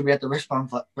 And obviously we had the wristband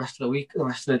for like the rest of the week, the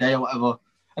rest of the day or whatever.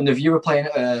 And the View were playing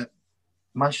at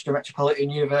Manchester Metropolitan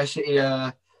University,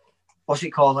 what's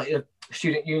it called, like the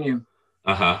Student Union.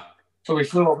 So we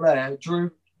flew up there.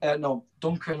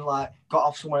 Duncan like got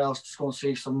off somewhere else to go and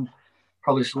see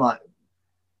probably some like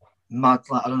mad,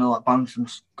 like I don't know, like band from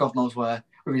God knows where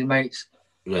with his mates.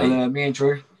 Right. And me and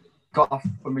Drew got off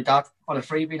with my dad on a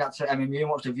freebie. That's at MMU and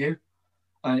watched the View.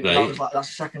 And that's the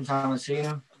second time I've seen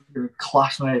him. They were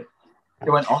class, mate. They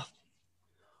went off.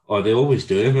 Oh, they always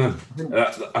do, man.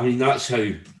 I mean, that's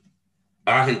how.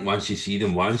 I think once you see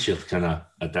them once, you're kind of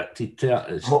addicted to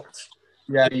it. Hooked.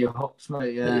 Yeah, you're hooked,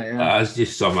 mate. Yeah. It has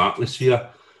just some atmosphere.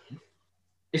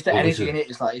 It's the energy in it.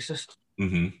 It's like, it's just... I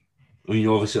mean,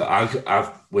 obviously,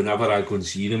 whenever I go and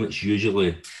see them, it's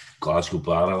usually Glasgow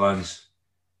Barrowlands,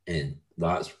 and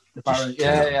that's...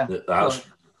 That's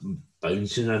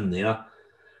bouncing in there.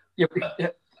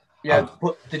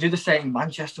 But they do the same in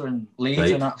Manchester and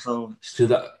Leeds and that, so...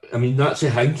 That's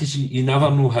the thing, because you never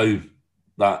know how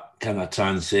that kind of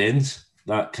transcends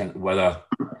that kind of, whether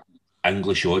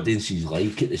English audiences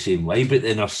like it the same way. But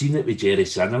then I've seen it with Jerry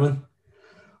Cinnamon,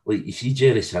 like you see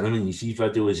Jerry Cinnamon, you see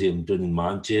videos of him doing in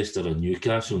Manchester or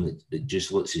Newcastle, and it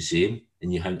just looks the same.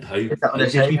 And you think, how do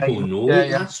people know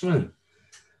this, man?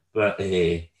 But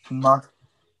mad.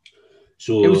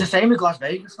 So it was the same with Las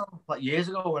Vegas, like years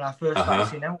ago when I first started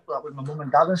seeing them, like with my mum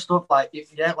and dad and stuff. Like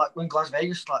like when Las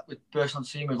Vegas like with burst on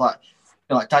scene with like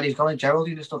Daddy's Gone and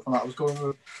Geraldine and stuff, and like I was going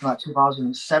with like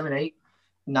 2007, 8,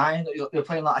 9. You're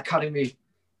playing like Academy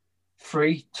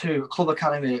 3, 2, Club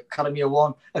Academy, Academy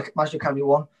 1, Magic Academy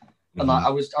 1, and like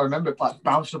I remember like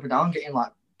bouncing up and down, getting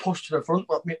like pushed to the front,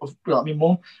 like my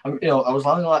mum, and I was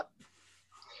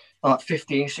like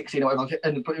 15, 16 or whatever,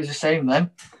 but it was the same then,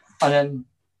 and then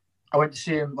I went to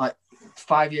see him like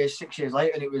 5 years, 6 years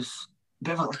later, and it was a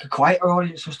bit of like a quieter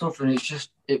audience and stuff. And it's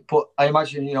just it. But I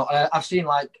imagine, I've seen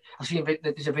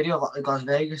there's a video of like the Las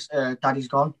Vegas Daddy's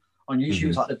Gone on YouTube.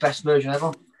 It's like the best version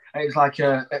ever. And it's like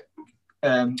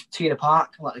Tina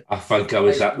Park. Like I think I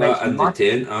was at that in the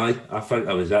tent. I think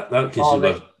I was at that because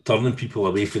they were turning people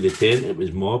away from the tent. It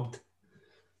was mobbed.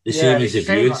 The same as the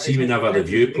View. See, whenever the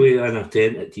View play in a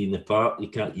tent at Tina Park,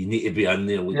 you need to be in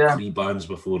there like 3 bands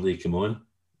before they come on.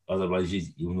 Otherwise,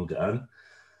 you'll not get in.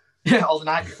 Yeah, all the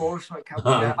night before. So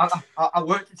I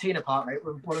worked at Tina Park, mate,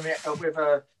 with one of my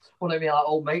like,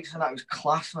 old mates, and that was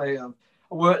class, mate. I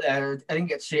worked there. I didn't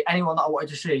get to see anyone that I wanted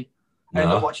to see. I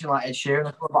ended up watching like Ed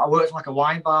Sheeran, but I worked in like a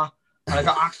wine bar, and I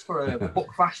got asked for a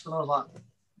Bookfast, and I was like,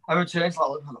 I returned to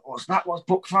like, what's that? What's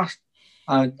Bookfast?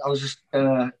 And I was just,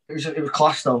 it was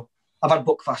class though. I've had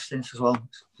Bookfast since as well.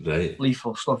 Right.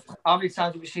 Lethal stuff. How many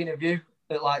times have you seen a View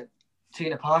at like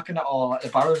Tina Park and that, or like the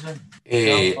Barrows in?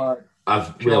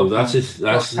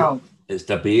 It's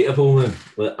debatable, man.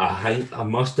 But I think I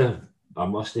must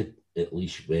have at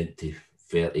least went to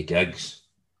 30 gigs.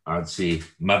 I'd say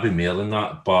maybe more than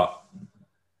that, but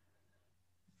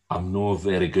I'm not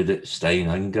very good at staying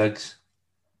in gigs.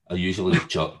 I usually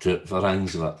chuck to it for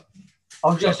things like. I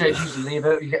was going to say, it's usually leave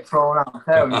it, you get thrown out.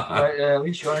 At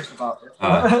least you're honest about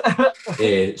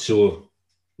it. So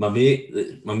my mate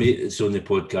that's on the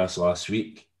podcast last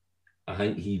week, I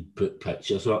think he put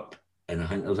pictures up, and I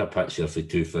think there's a picture for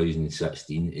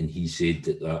 2016, and he said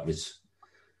that was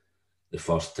the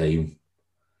first time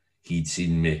he'd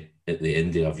seen me at the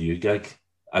end of a View gig.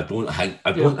 I don't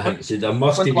think so. There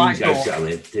must have been gigs that I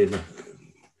went to.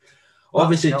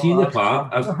 Obviously, Tina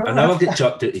Park. I never get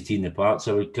chucked out to Tina Park,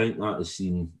 so I would count that as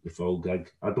seeing the full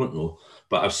gig. I don't know,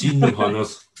 but I've seen them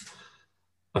hunters.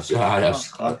 I've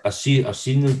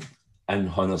seen them in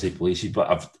hundreds of places,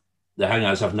 but the thing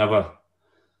is,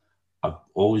 I've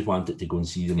always wanted to go and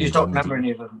see them. You don't remember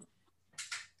any of them?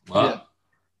 What?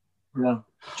 Yeah.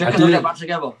 Do you reckon they'll get back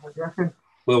together? What do you reckon?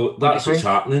 Well, that's what's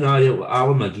happening.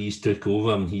 Alan McGee's took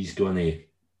over, and he's going to.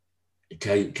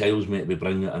 Kyle's meant to be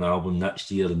bringing out an album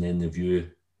next year, and then the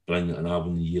View bring out an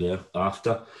album the year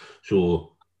after.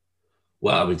 So,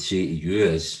 what I would say to you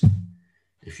is,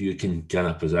 if you can kind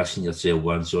of position yourself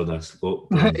once on this look,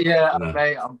 mate,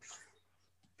 I'm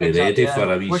be ready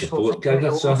for a wee support gig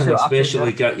or something,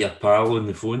 especially get your pal on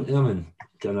the phone to them and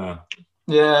kind of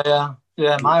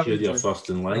make sure you're first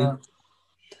in line. Yeah.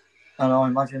 I know,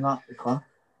 imagine that.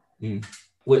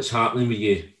 What's happening with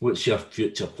you? What's your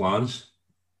future plans?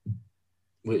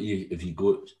 Have you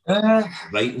got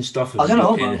writing stuff? Have you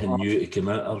got anything new to come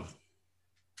out of?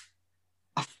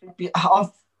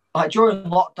 Like during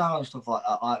lockdown and stuff like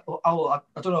that. Like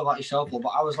I don't know about yourself, but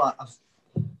I was like,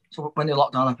 so when the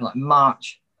lockdown happened, like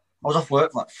March, I was off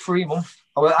work for like 3 months.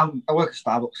 I work at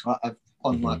Starbucks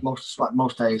on like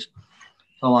most days.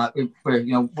 So like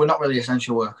we're not really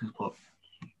essential workers, but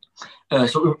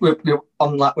so we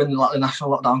on like when like the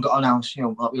national lockdown got announced,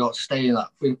 like we got to stay in that.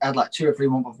 We had like 2 or 3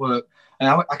 months of work. And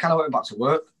I kind of went back to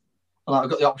work, and like, I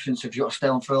got the option to if you got to stay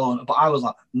on furlough, but I was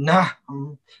like, nah,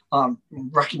 I'm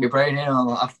racking my brain here.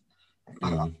 And I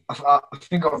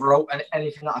think I've wrote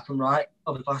anything that I can write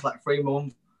over the past like 3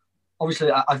 months.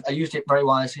 Obviously, I used it very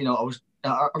wisely.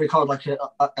 I recorded like a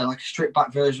stripped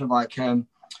back version of like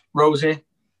Rosie,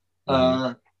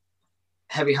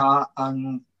 Heavy Heart,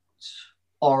 and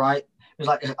All Right. It was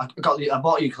like I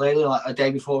bought a ukulele like a day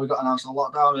before we got announced on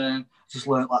lockdown, and just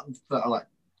learned like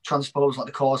transpose like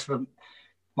the chords for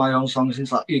my own songs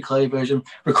into like ukulele version,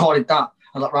 recorded that.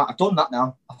 I was like, right, I've done that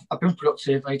now. I've been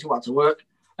productive. I need to go back to work,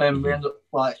 and we end up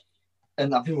like,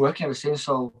 and I've been working ever since.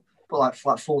 So, but like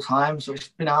for like full time, so it's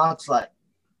been hard to like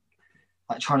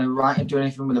trying to write and do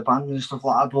anything with the band and stuff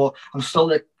like that. But I'm still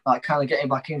like kind of getting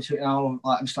back into it now.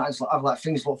 Like I'm starting to have like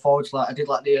things to look forward to. Like I did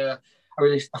like I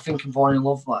released I Think I'm Falling in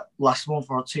Love like last month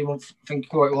or 2 months, I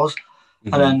think what it was,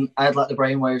 and then I had like the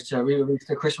Brainwaves to re-release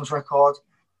the Christmas record.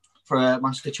 for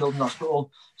Manchester Children's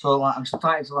Hospital. So like I'm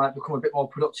starting to like become a bit more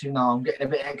productive now. I'm getting a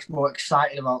bit more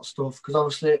excited about stuff because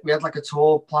obviously we had like a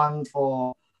tour planned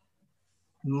for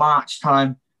March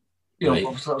time. You know,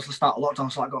 obviously that was the start of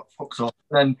lockdown, so I got fucked up.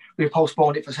 Then we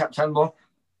postponed it for September.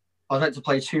 I was meant to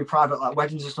play 2 private like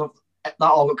weddings and stuff. That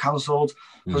all got cancelled.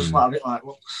 I was just like a bit like,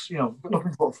 you know,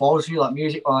 nothing to look forward to, like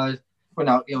music wise. But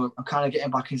now, you know, I'm kind of getting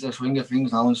back into the swing of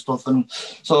things now and stuff. And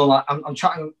so like I'm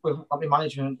chatting with my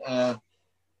management, my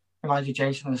manager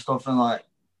Jason and stuff, and like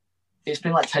it's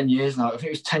been like 10 years now. I think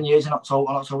it was 10 years on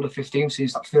October the 15th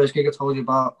since that first gig I told you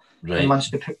about in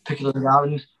Manchester Piccadilly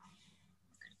Gardens.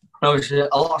 And obviously,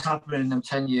 a lot's happened in them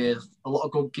 10 years. A lot of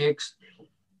good gigs,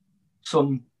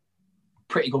 some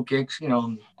pretty good gigs. You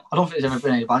know, I don't think there's ever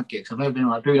been any bad gigs. I've never been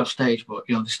like booed off stage, but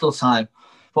you know, there's still time.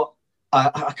 But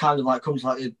I kind of like come to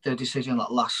like the decision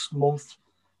like last month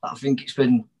that I think it's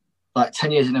been like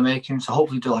 10 years in the making. So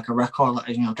hopefully do like a record, like,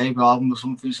 you know, debut album or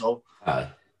something. So,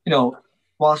 you know,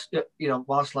 whilst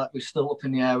like we're still up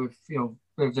in the air with, you know,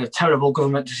 with the terrible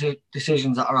government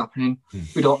decisions that are happening,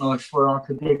 we don't know if we're on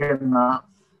to bigger than that.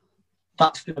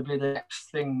 That's going to be the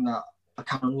next thing that I'm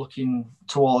kind of looking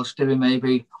towards doing,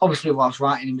 maybe. Obviously, whilst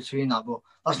writing in between that, but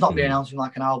that's not being announcing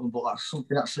like an album, but that's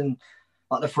something that's in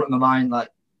like the front of my mind, like,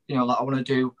 you know, that I want to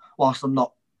do whilst I'm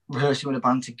not rehearsing with a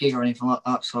band to gig or anything like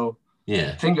that. So,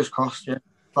 yeah, fingers crossed. Yeah,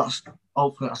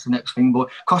 hopefully that's the next thing. But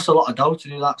it costs a lot of dough to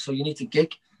do that, so you need to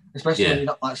gig, especially when you're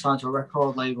not like signed to a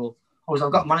record label. Obviously,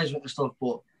 I've got management and stuff,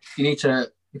 but you need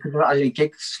to, because you're not having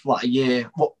gigs for like a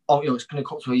year. You know, it's going to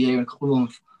come to a year and a couple of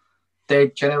months. They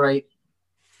generate,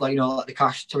 like, you know, like the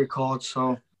cash to record.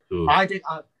 So that's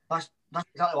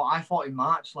exactly what I thought in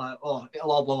March. Like, oh,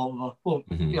 it'll all blow over. Well,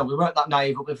 you know, we weren't that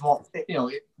naive, but we thought, you know,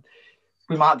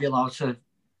 we might be allowed to.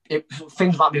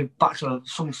 Things might be back to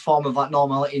some form of like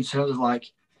normality in terms of like,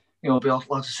 you know, be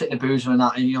allowed to sit in the booze and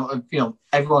that. And you know,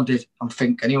 everyone did, I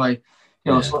think, anyway.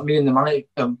 You know, so like me and the manager,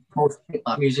 most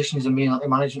like musicians and me and like the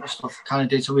management and stuff kind of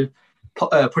did. So we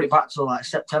put it back to like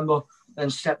September. Then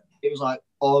it was like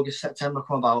August, September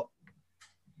come about,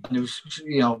 and it was,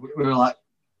 you know, we were like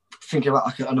thinking about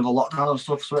like another lockdown and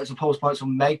stuff. So it's a postponed till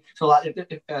May. So like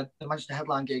the Manchester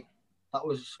headline gig that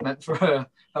was meant for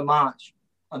March,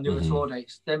 and the other tour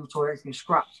dates, then the tour dates been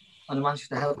scrapped, and the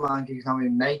Manchester headline gig is now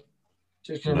in May.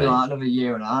 So it's going to be like another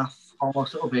year and a half.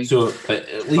 Almost it'll be. So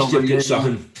at least you get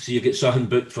something. So you get something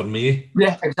booked for May.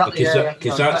 Yeah, exactly.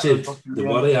 Because that's it. The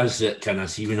worry is that kind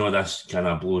of see when all this kind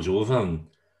of blows over and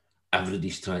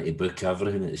everybody's trying to book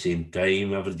everything at the same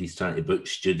time. Everybody's trying to book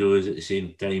studios at the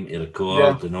same time to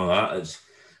record and all that.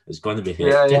 It's going to be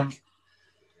hectic. Yeah.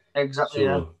 Exactly.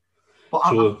 But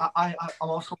I'm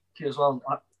also lucky as well.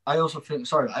 I also think.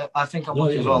 Sorry, I think I'm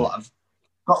lucky as well. That I've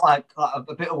got like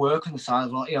a bit of work on the side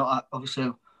as well. You know,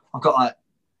 obviously I've got like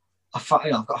I've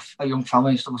got a young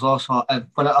family and stuff as well. So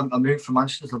when I moved from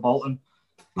Manchester to Bolton,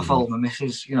 I followed my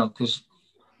missus, you know, because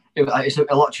it's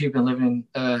a lot cheaper than living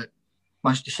in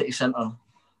Manchester city centre.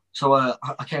 So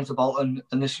I came to Bolton,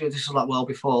 and this is like well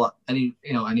before like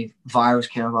any virus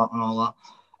came about and all that.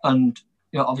 And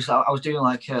you know, obviously I was doing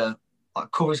like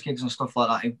covers gigs and stuff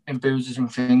like that in boozes and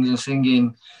things, and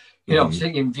singing, you know,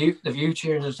 singing the View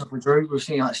tunes and stuff with Drew. We were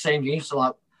singing like same games to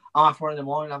like 1:30 in the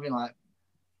morning, having like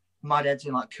mad heads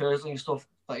in like Kersley and stuff,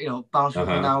 like, you know, bouncing up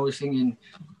and down. We're singing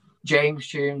James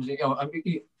tunes, you know.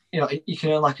 You can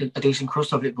earn like a decent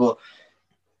crust of it, but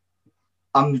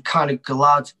I'm kind of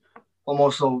glad. I'm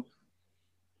also,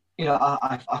 you know,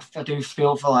 I do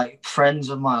feel for like friends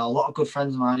of mine, a lot of good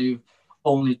friends of mine who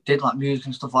only did like music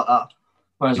and stuff like that.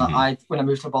 Whereas like, when I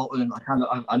moved to Bolton,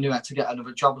 I knew I had to get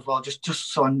another job as well,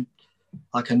 just so I'm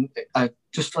like I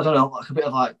don't know, like a bit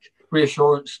of like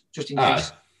reassurance, just in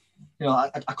case. You know,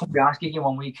 I couldn't be asked gigging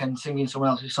one weekend singing someone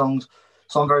else's songs,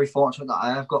 so I'm very fortunate that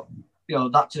I have got, you know,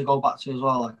 that to go back to as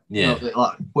well. Like, you know,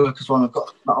 like work as well. I've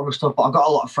got that other stuff, but I've got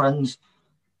a lot of friends,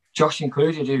 Josh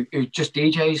included, who just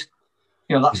DJs.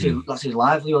 You know, that's his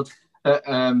livelihood.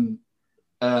 A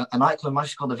nightclub in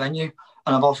Manchester called The Venue,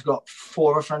 and I've also got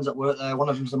 4 other friends that work there. One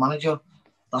of them's the manager.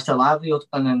 That's their livelihood,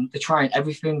 and then they're trying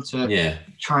everything to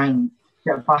try and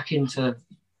get back into.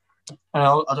 I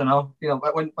don't know. You know,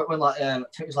 when like I think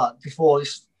it was like before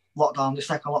this lockdown, the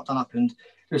second lockdown happened,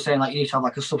 they were saying like you need to have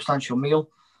like a substantial meal,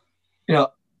 you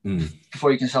know,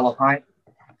 before you can sell a pint.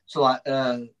 So like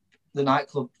the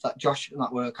nightclub that Josh and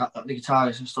that work at, the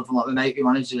guitarists and stuff, and like the mate who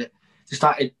manages it, they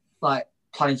started like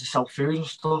planning to sell food and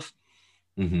stuff.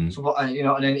 So you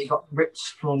know, and then it got ripped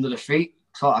from under the feet.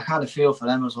 So I kind of feel for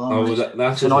them as well. Oh,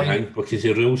 that's the thing, because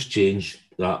the rules change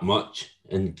that much.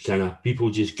 And kind of people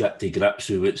just get to grips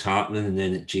with what's happening, and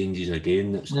then it changes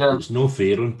again. It's no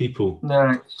fair on people. No,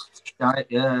 it's right,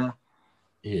 yeah.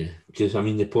 Yeah, because I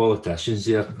mean the politicians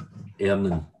there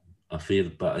earning a fair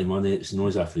bit of money. It's not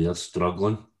as if they're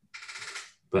struggling,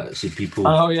 but it's the people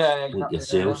Oh yeah, like exactly.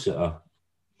 yourselves that are.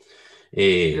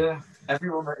 Yeah,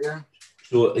 everyone. Yeah.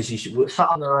 So is he? Sat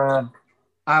on the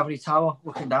ivory tower,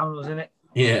 looking down, wasn't it?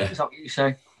 Yeah. Is that what you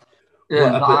say? What Yeah,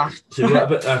 not about asked. so? What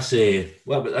about this?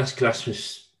 What about this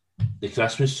Christmas? The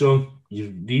Christmas song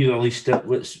you re-released it.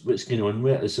 What's going on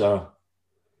with it?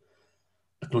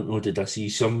 I don't know. Did I see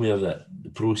somewhere that the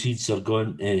proceeds are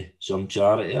going to some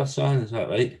charity or something? Is that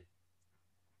right?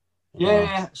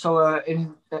 Yeah. So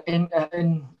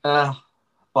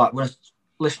right,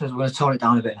 listeners, we're going to tone it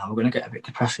down a bit now. We're going to get a bit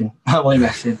depressing. I'm only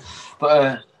messing,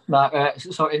 but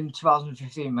so in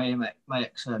 2015, my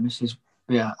ex Mrs.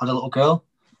 had a little girl,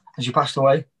 and she passed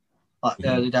away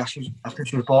the day after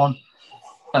she was born.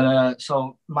 And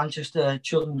so Manchester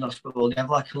Children's Hospital, they have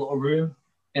like a little room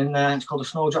in there. It's called the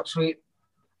Snowdrop Suite,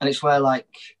 and it's where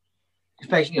it's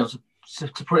basically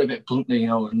to put it a bit bluntly,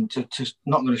 and to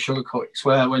not going to sugarcoat it. It's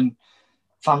where when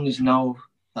families know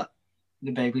that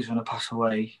the baby's going to pass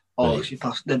away, or right.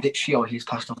 She or he's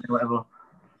passed away, whatever.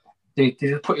 They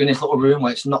just put you in this little room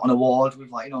where it's not an award with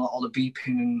all the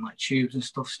beeping and tubes and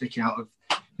stuff sticking out of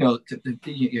your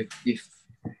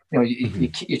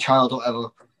child or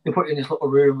whatever. They put you in this little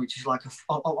room which is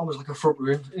almost like a front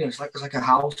room. It's like a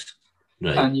house,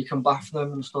 right. And you can bath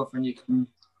them and stuff, and you can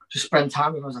just spend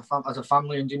time with them as a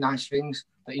family and do nice things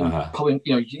that you probably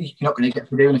you're not going to get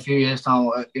to do in a few years time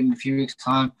or in a few weeks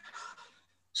time.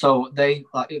 So they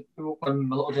when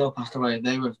my little girl passed away,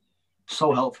 they were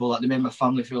so helpful. They made my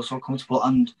family feel so comfortable,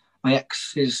 and my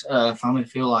ex's family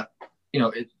feel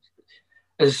they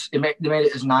made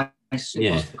it as nice as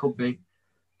it could be.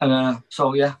 And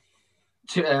so yeah,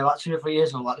 2 or 3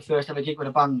 years ago, the first ever gig with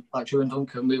a band Drew and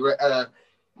Duncan, we were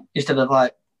instead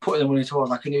of putting the money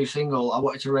towards a new single, I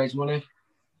wanted to raise money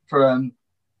for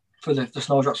the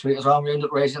Snowdrop Suite as well. We ended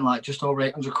up raising just over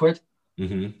 800 quid.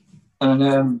 Mm-hmm.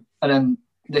 And then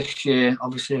this year,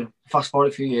 obviously, fast forward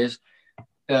a few years,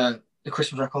 the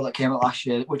Christmas record that came out last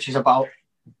year, which is about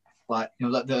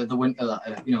the winter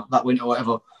that winter,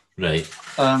 whatever. Right.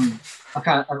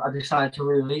 I decided to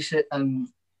re-release it and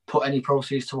put any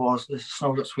proceeds towards the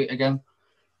Snowdrop Suite again.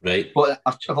 Right. But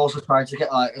I've also tried to get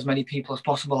as many people as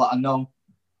possible that I know,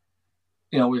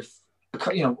 with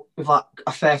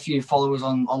a fair few followers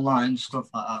online and stuff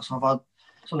like that. So I've had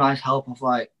some nice help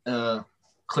of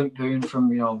Clint Boone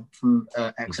from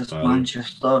Excess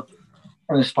Manchester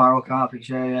and the Spiral Carpets,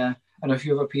 yeah, and a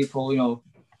few other people, who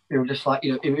are just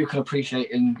who can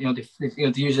appreciate and they're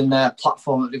using their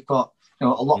platform that they've got, a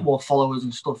lot more followers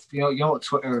and stuff. You know what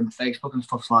Twitter and Facebook and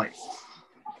stuff's like.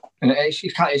 And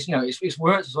it's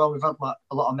worked as well. We've had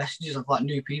a lot of messages of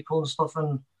new people and stuff,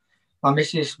 and my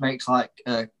missus makes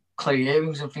clay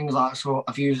earrings and things like that. So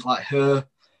I've used her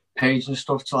page and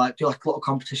stuff to do little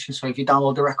competitions. So if you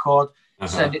download the record,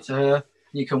 send it to her,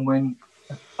 you can win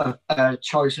a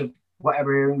choice of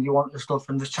whatever earring you want and stuff,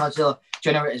 and just try to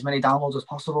generate as many downloads as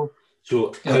possible.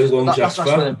 So how long's this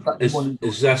for?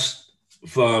 Is this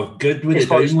for good with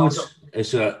the downloads?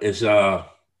 Is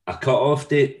a cut-off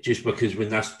date, just because when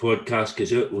this podcast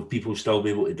goes out, will people still be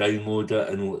able to download it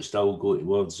and will it still go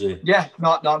towards the... Yeah,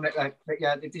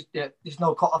 there's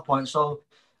no cut-off point. So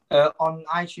on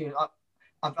iTunes,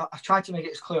 I've tried to make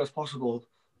it as clear as possible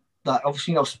that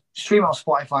obviously, stream on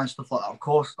Spotify and stuff like that, of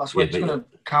course, that's where it's going to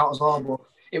count as well. But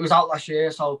it was out last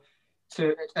year, so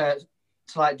to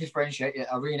differentiate it,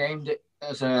 I renamed it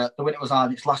as The Winter Was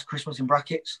Hard, it's Last Christmas in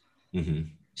brackets. Mm-hmm.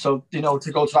 So, to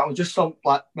go to that one, just so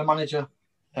my manager,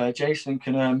 Jason,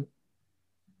 can,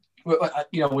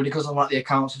 when he goes on the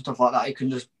accounts and stuff like that, he can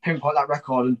just pinpoint that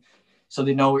record, and so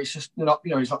they know it's just, they're not,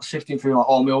 he's not sifting through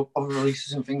all my other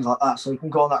releases and things like that. So you can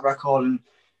go on that record and,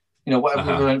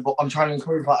 whatever we're doing. But I'm trying to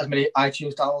encourage as many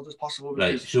iTunes downloads as possible.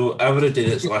 Right. So everybody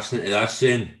that's listening to this,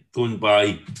 then going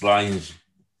by Brian's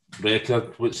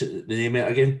record, what's the name of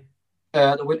it again?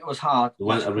 The Winter Was Hard. The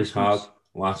Winter Was Hard.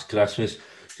 Last Christmas.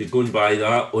 So going by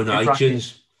that on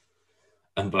iTunes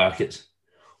in brackets.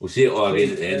 We'll see it all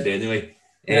again at the end anyway.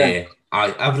 Yeah.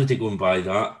 Everybody going by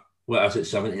that. What is it,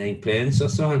 79 pence or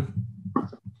something?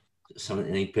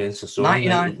 79 pence a song?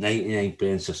 99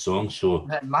 pence a song, so...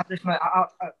 Madness, mate.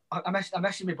 I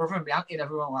messaged my brother and my auntie and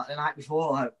everyone the night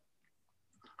before,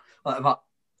 about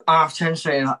 10:30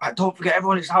 saying, don't forget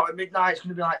everyone, it's out at midnight, it's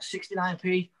going to be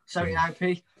 69p,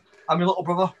 79p. And my little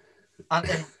brother,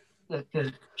 Anthony,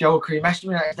 the Joe Cream, messaged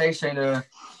me the next day saying,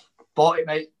 bought it,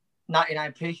 mate,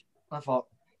 99p. And I thought,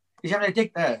 is having a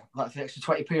dig there, for the extra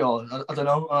 20p or I don't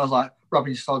know. And I was like,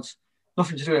 robbing sods.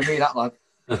 Nothing to do with me, that lad.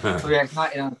 So yeah, it's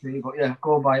 99p, but yeah,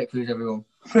 go and buy it, please, everyone.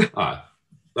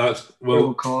 That's, well,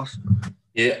 of course.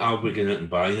 Yeah, I'll be going out and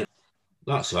buying it.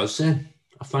 That's us then.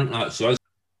 I think that's us.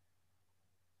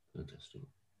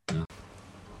 Yeah.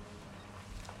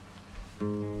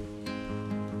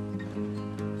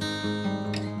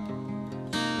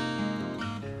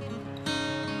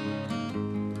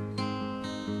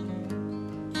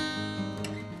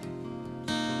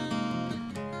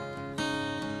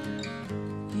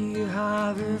 You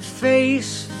have a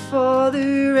face for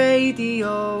the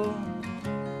radio,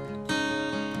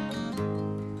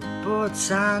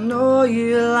 but I know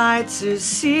you like to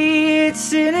see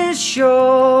it in a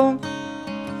show,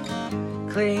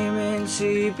 claiming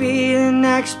to be the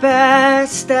next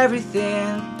best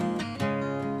everything.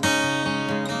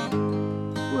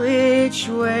 Which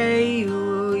way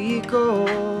will you go?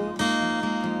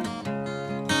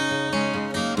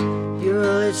 You're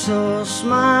a little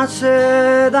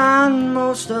smarter than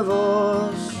most of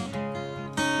us.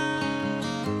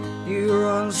 You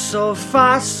run so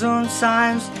fast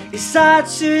sometimes it's hard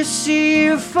to see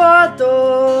you for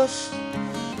dust.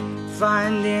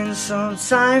 Finding some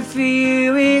time for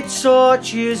you, it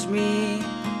tortures me.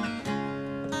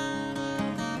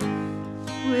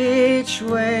 Which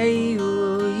way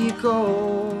will you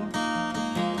go?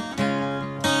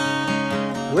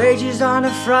 Wages on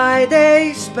a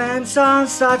Friday, spent on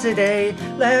Saturday.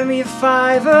 Lend me a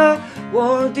fiver,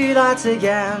 won't do that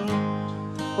again.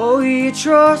 Oh, your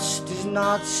trust is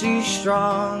not too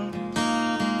strong.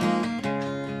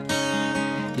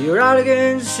 Your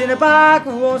arrogance in a bag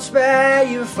won't spare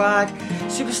you a fag.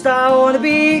 Superstar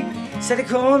wannabe said it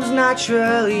comes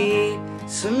naturally,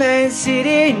 cemented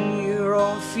in your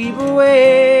own feeble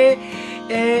way.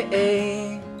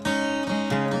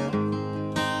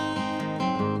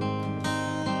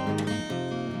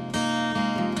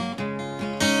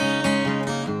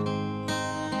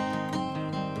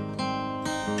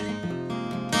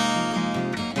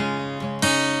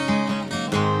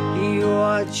 He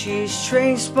watches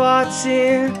Train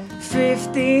Spotting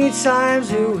 15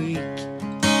 times a week,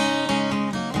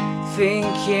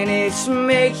 thinking it's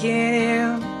making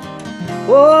him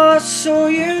oh so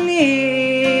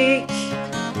unique.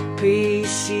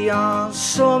 PC on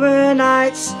summer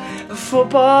nights and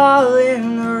football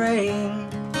in the rain.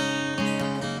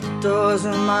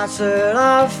 Doesn't matter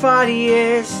how far he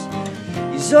is,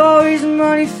 he's always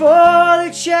money for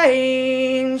the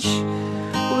change.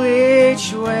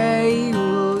 Which way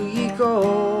will you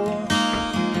go?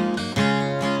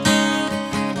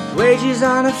 Wages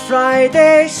on a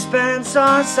Friday, spent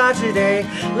on Saturday.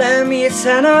 Lend me a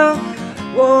tenner,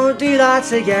 won't do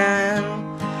that again.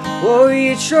 Oh,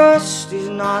 your trust is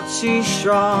not too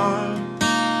strong.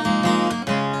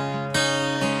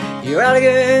 Your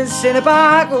arrogance in a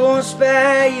bag won't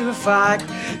spare you a fag.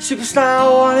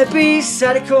 Superstar wannabe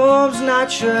said it comes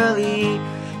naturally,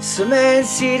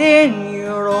 cemented in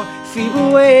your own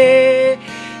feeble way.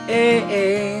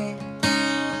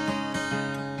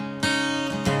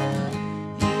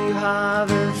 You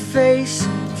have a face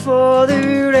for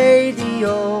the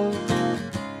radio,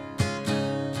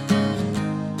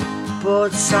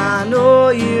 but I know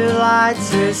you like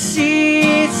to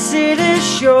see it in a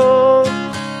show,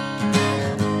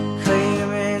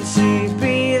 claiming to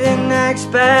be the next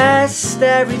best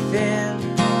everything.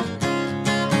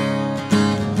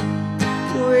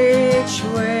 Which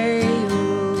way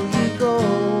will you go?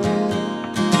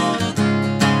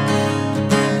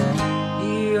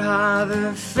 You have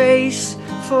a face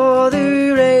for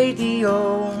the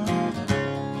radio,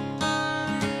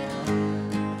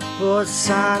 but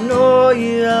I know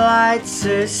you like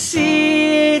to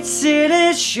see it in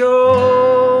a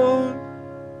show.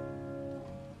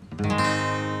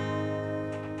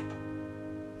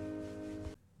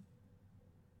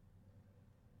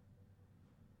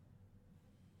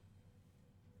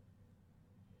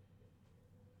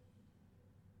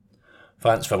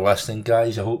 Thanks for listening,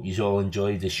 guys. I hope you all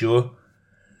enjoyed the show.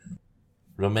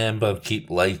 Remember,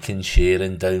 keep liking,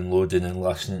 sharing, downloading and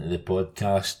listening to the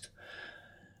podcast.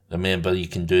 Remember, you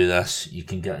can do this. You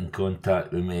can get in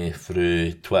contact with me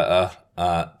through Twitter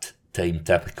at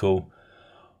TimeTypical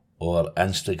or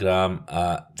Instagram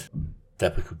at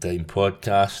Typical Time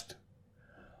Podcast,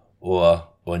 or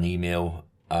on email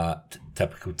at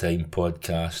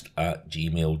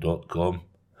typicaltimepodcast@gmail.com.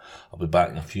 I'll be back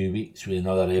in a few weeks with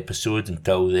another episode.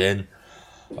 Until then,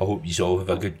 I hope you all have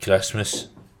a good Christmas.